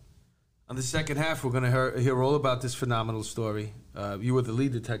So- on the second half, we're gonna hear all about this phenomenal story. You were the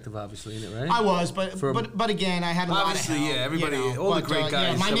lead detective, obviously, in it, right? I was, but For- but again, I had a Obviously, lot of help, yeah, everybody- all the but, great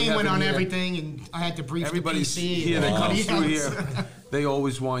guys my that we name have went in on here. everything, and I had to brief Everybody's the PC. here and that comes everybody through else. here. They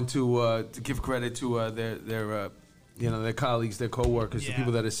always want to give credit to their colleagues, their co-workers, the Yeah.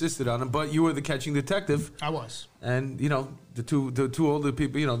 people that assisted on them. But you were the catching detective, I was. and the two older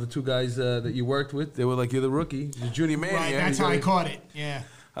people, the two guys that you worked with, they were like, you're the rookie, the junior man. Right, here, that's you how I gotta- caught it. Yeah.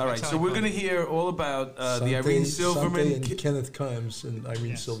 All right, That's so how I we're caught going to it. hear all about the Sante- Irene Sante Silverman. and Kenneth Kimes and Irene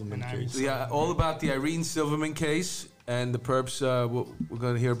Yes, Silverman and Irene case. Yeah, all about the Irene Silverman case and the perps. We're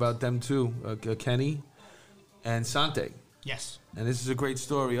going to hear about them too, Kenny and Sante. Yes. And this is a great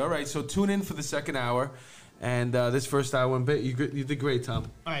story. All right, so tune in for the second hour, and this first hour, you did great, Tom.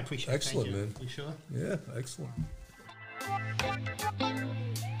 I appreciate it. Excellent, Thank you. man. You sure? Yeah, excellent.